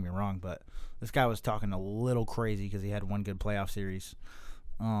 like, don't get me wrong, but this guy was talking a little crazy because he had one good playoff series.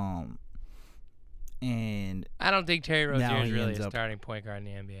 And I don't think Terry Rozier is really a starting point guard in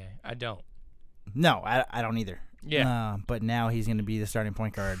the NBA. I don't. No, I don't either. Yeah. But now he's going to be the starting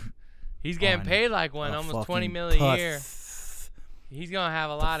point guard. He's getting paid like one, almost $20 million a year. He's going to have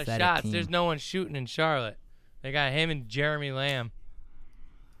a lot of shots. There's no one shooting in Charlotte. They got him and Jeremy Lamb.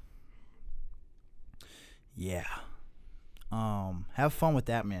 Yeah. Have fun with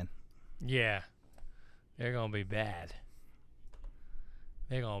that, man. Yeah. They're going to be bad.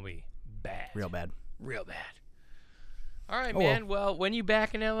 They're going to be bad. Real bad. Real bad. All right, man. Well, when you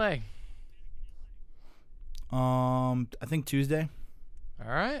back in L.A.? I think Tuesday.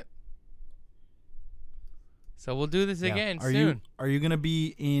 All right. So we'll do this again soon. Are you gonna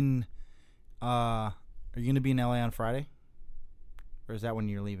be in LA on Friday? Or is that when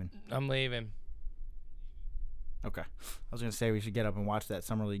you're leaving? I'm leaving. Okay. I was gonna say we should get up and watch that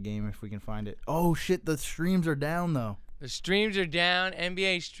Summer League game if we can find it. Oh shit, the streams are down though. The streams are down.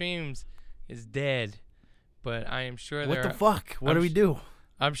 NBA streams is dead. But I am sure what the fuck? What do we do?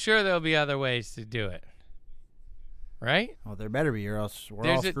 I'm sure there'll be other ways to do it. Right? Oh, there better be, or else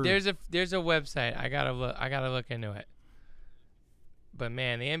we're all screwed. There's a website. I gotta look into it. But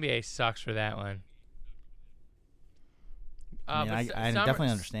man, the NBA sucks for that one. I definitely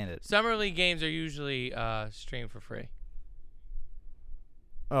understand it. Summer League games are usually streamed for free.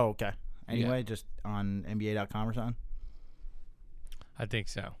 Oh, okay. Anyway, just on NBA.com or something? I think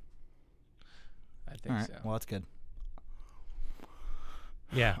so. All right. Well, that's good.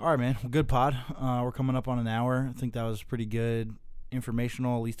 Yeah. All right, man. Well, good pod. We're coming up on an hour. I think that was pretty good,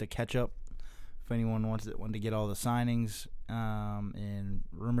 informational, at least a catch-up. If anyone wanted to get all the signings and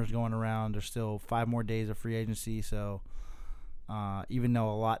rumors going around, there's still 5 more days of free agency. So even though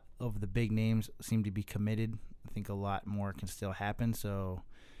a lot of the big names seem to be committed, I think a lot more can still happen. So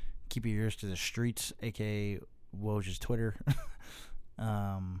keep your ears to the streets, a.k.a. Woj's Twitter.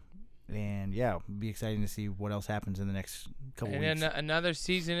 And yeah, it'll be exciting to see what else happens in the next couple weeks. And another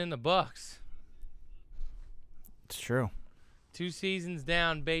season in the books. It's true. 2 seasons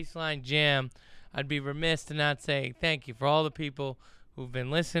down, Baseline Jam. I'd be remiss to not say thank you for all the people who've been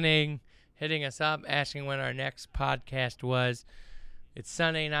listening, hitting us up, asking when our next podcast was. It's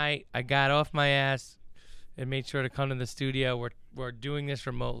Sunday night. I got off my ass and made sure to come to the studio. We're doing this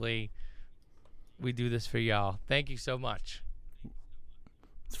remotely. We do this for y'all. Thank you so much.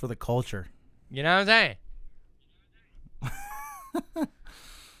 It's for the culture. You know what I'm saying?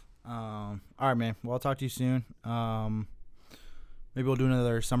 All right, man. Well, I'll talk to you soon. Maybe we'll do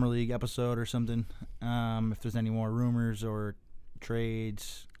another Summer League episode or something. If there's any more rumors or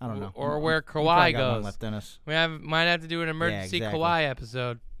trades. I don't know. Or where we probably Kawhi got one goes. left in us. Might have to do an emergency exactly. Kawhi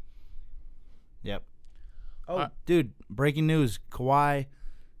episode. Yep. Oh, dude! Breaking news: Kawhi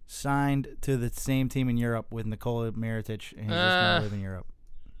signed to the same team in Europe with Nikola Mirotic, and he's just now live in Europe.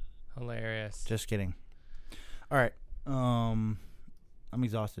 Hilarious. Just kidding. All right. I'm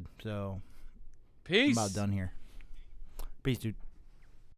exhausted, so Peace. I'm about done here. Peace, dude.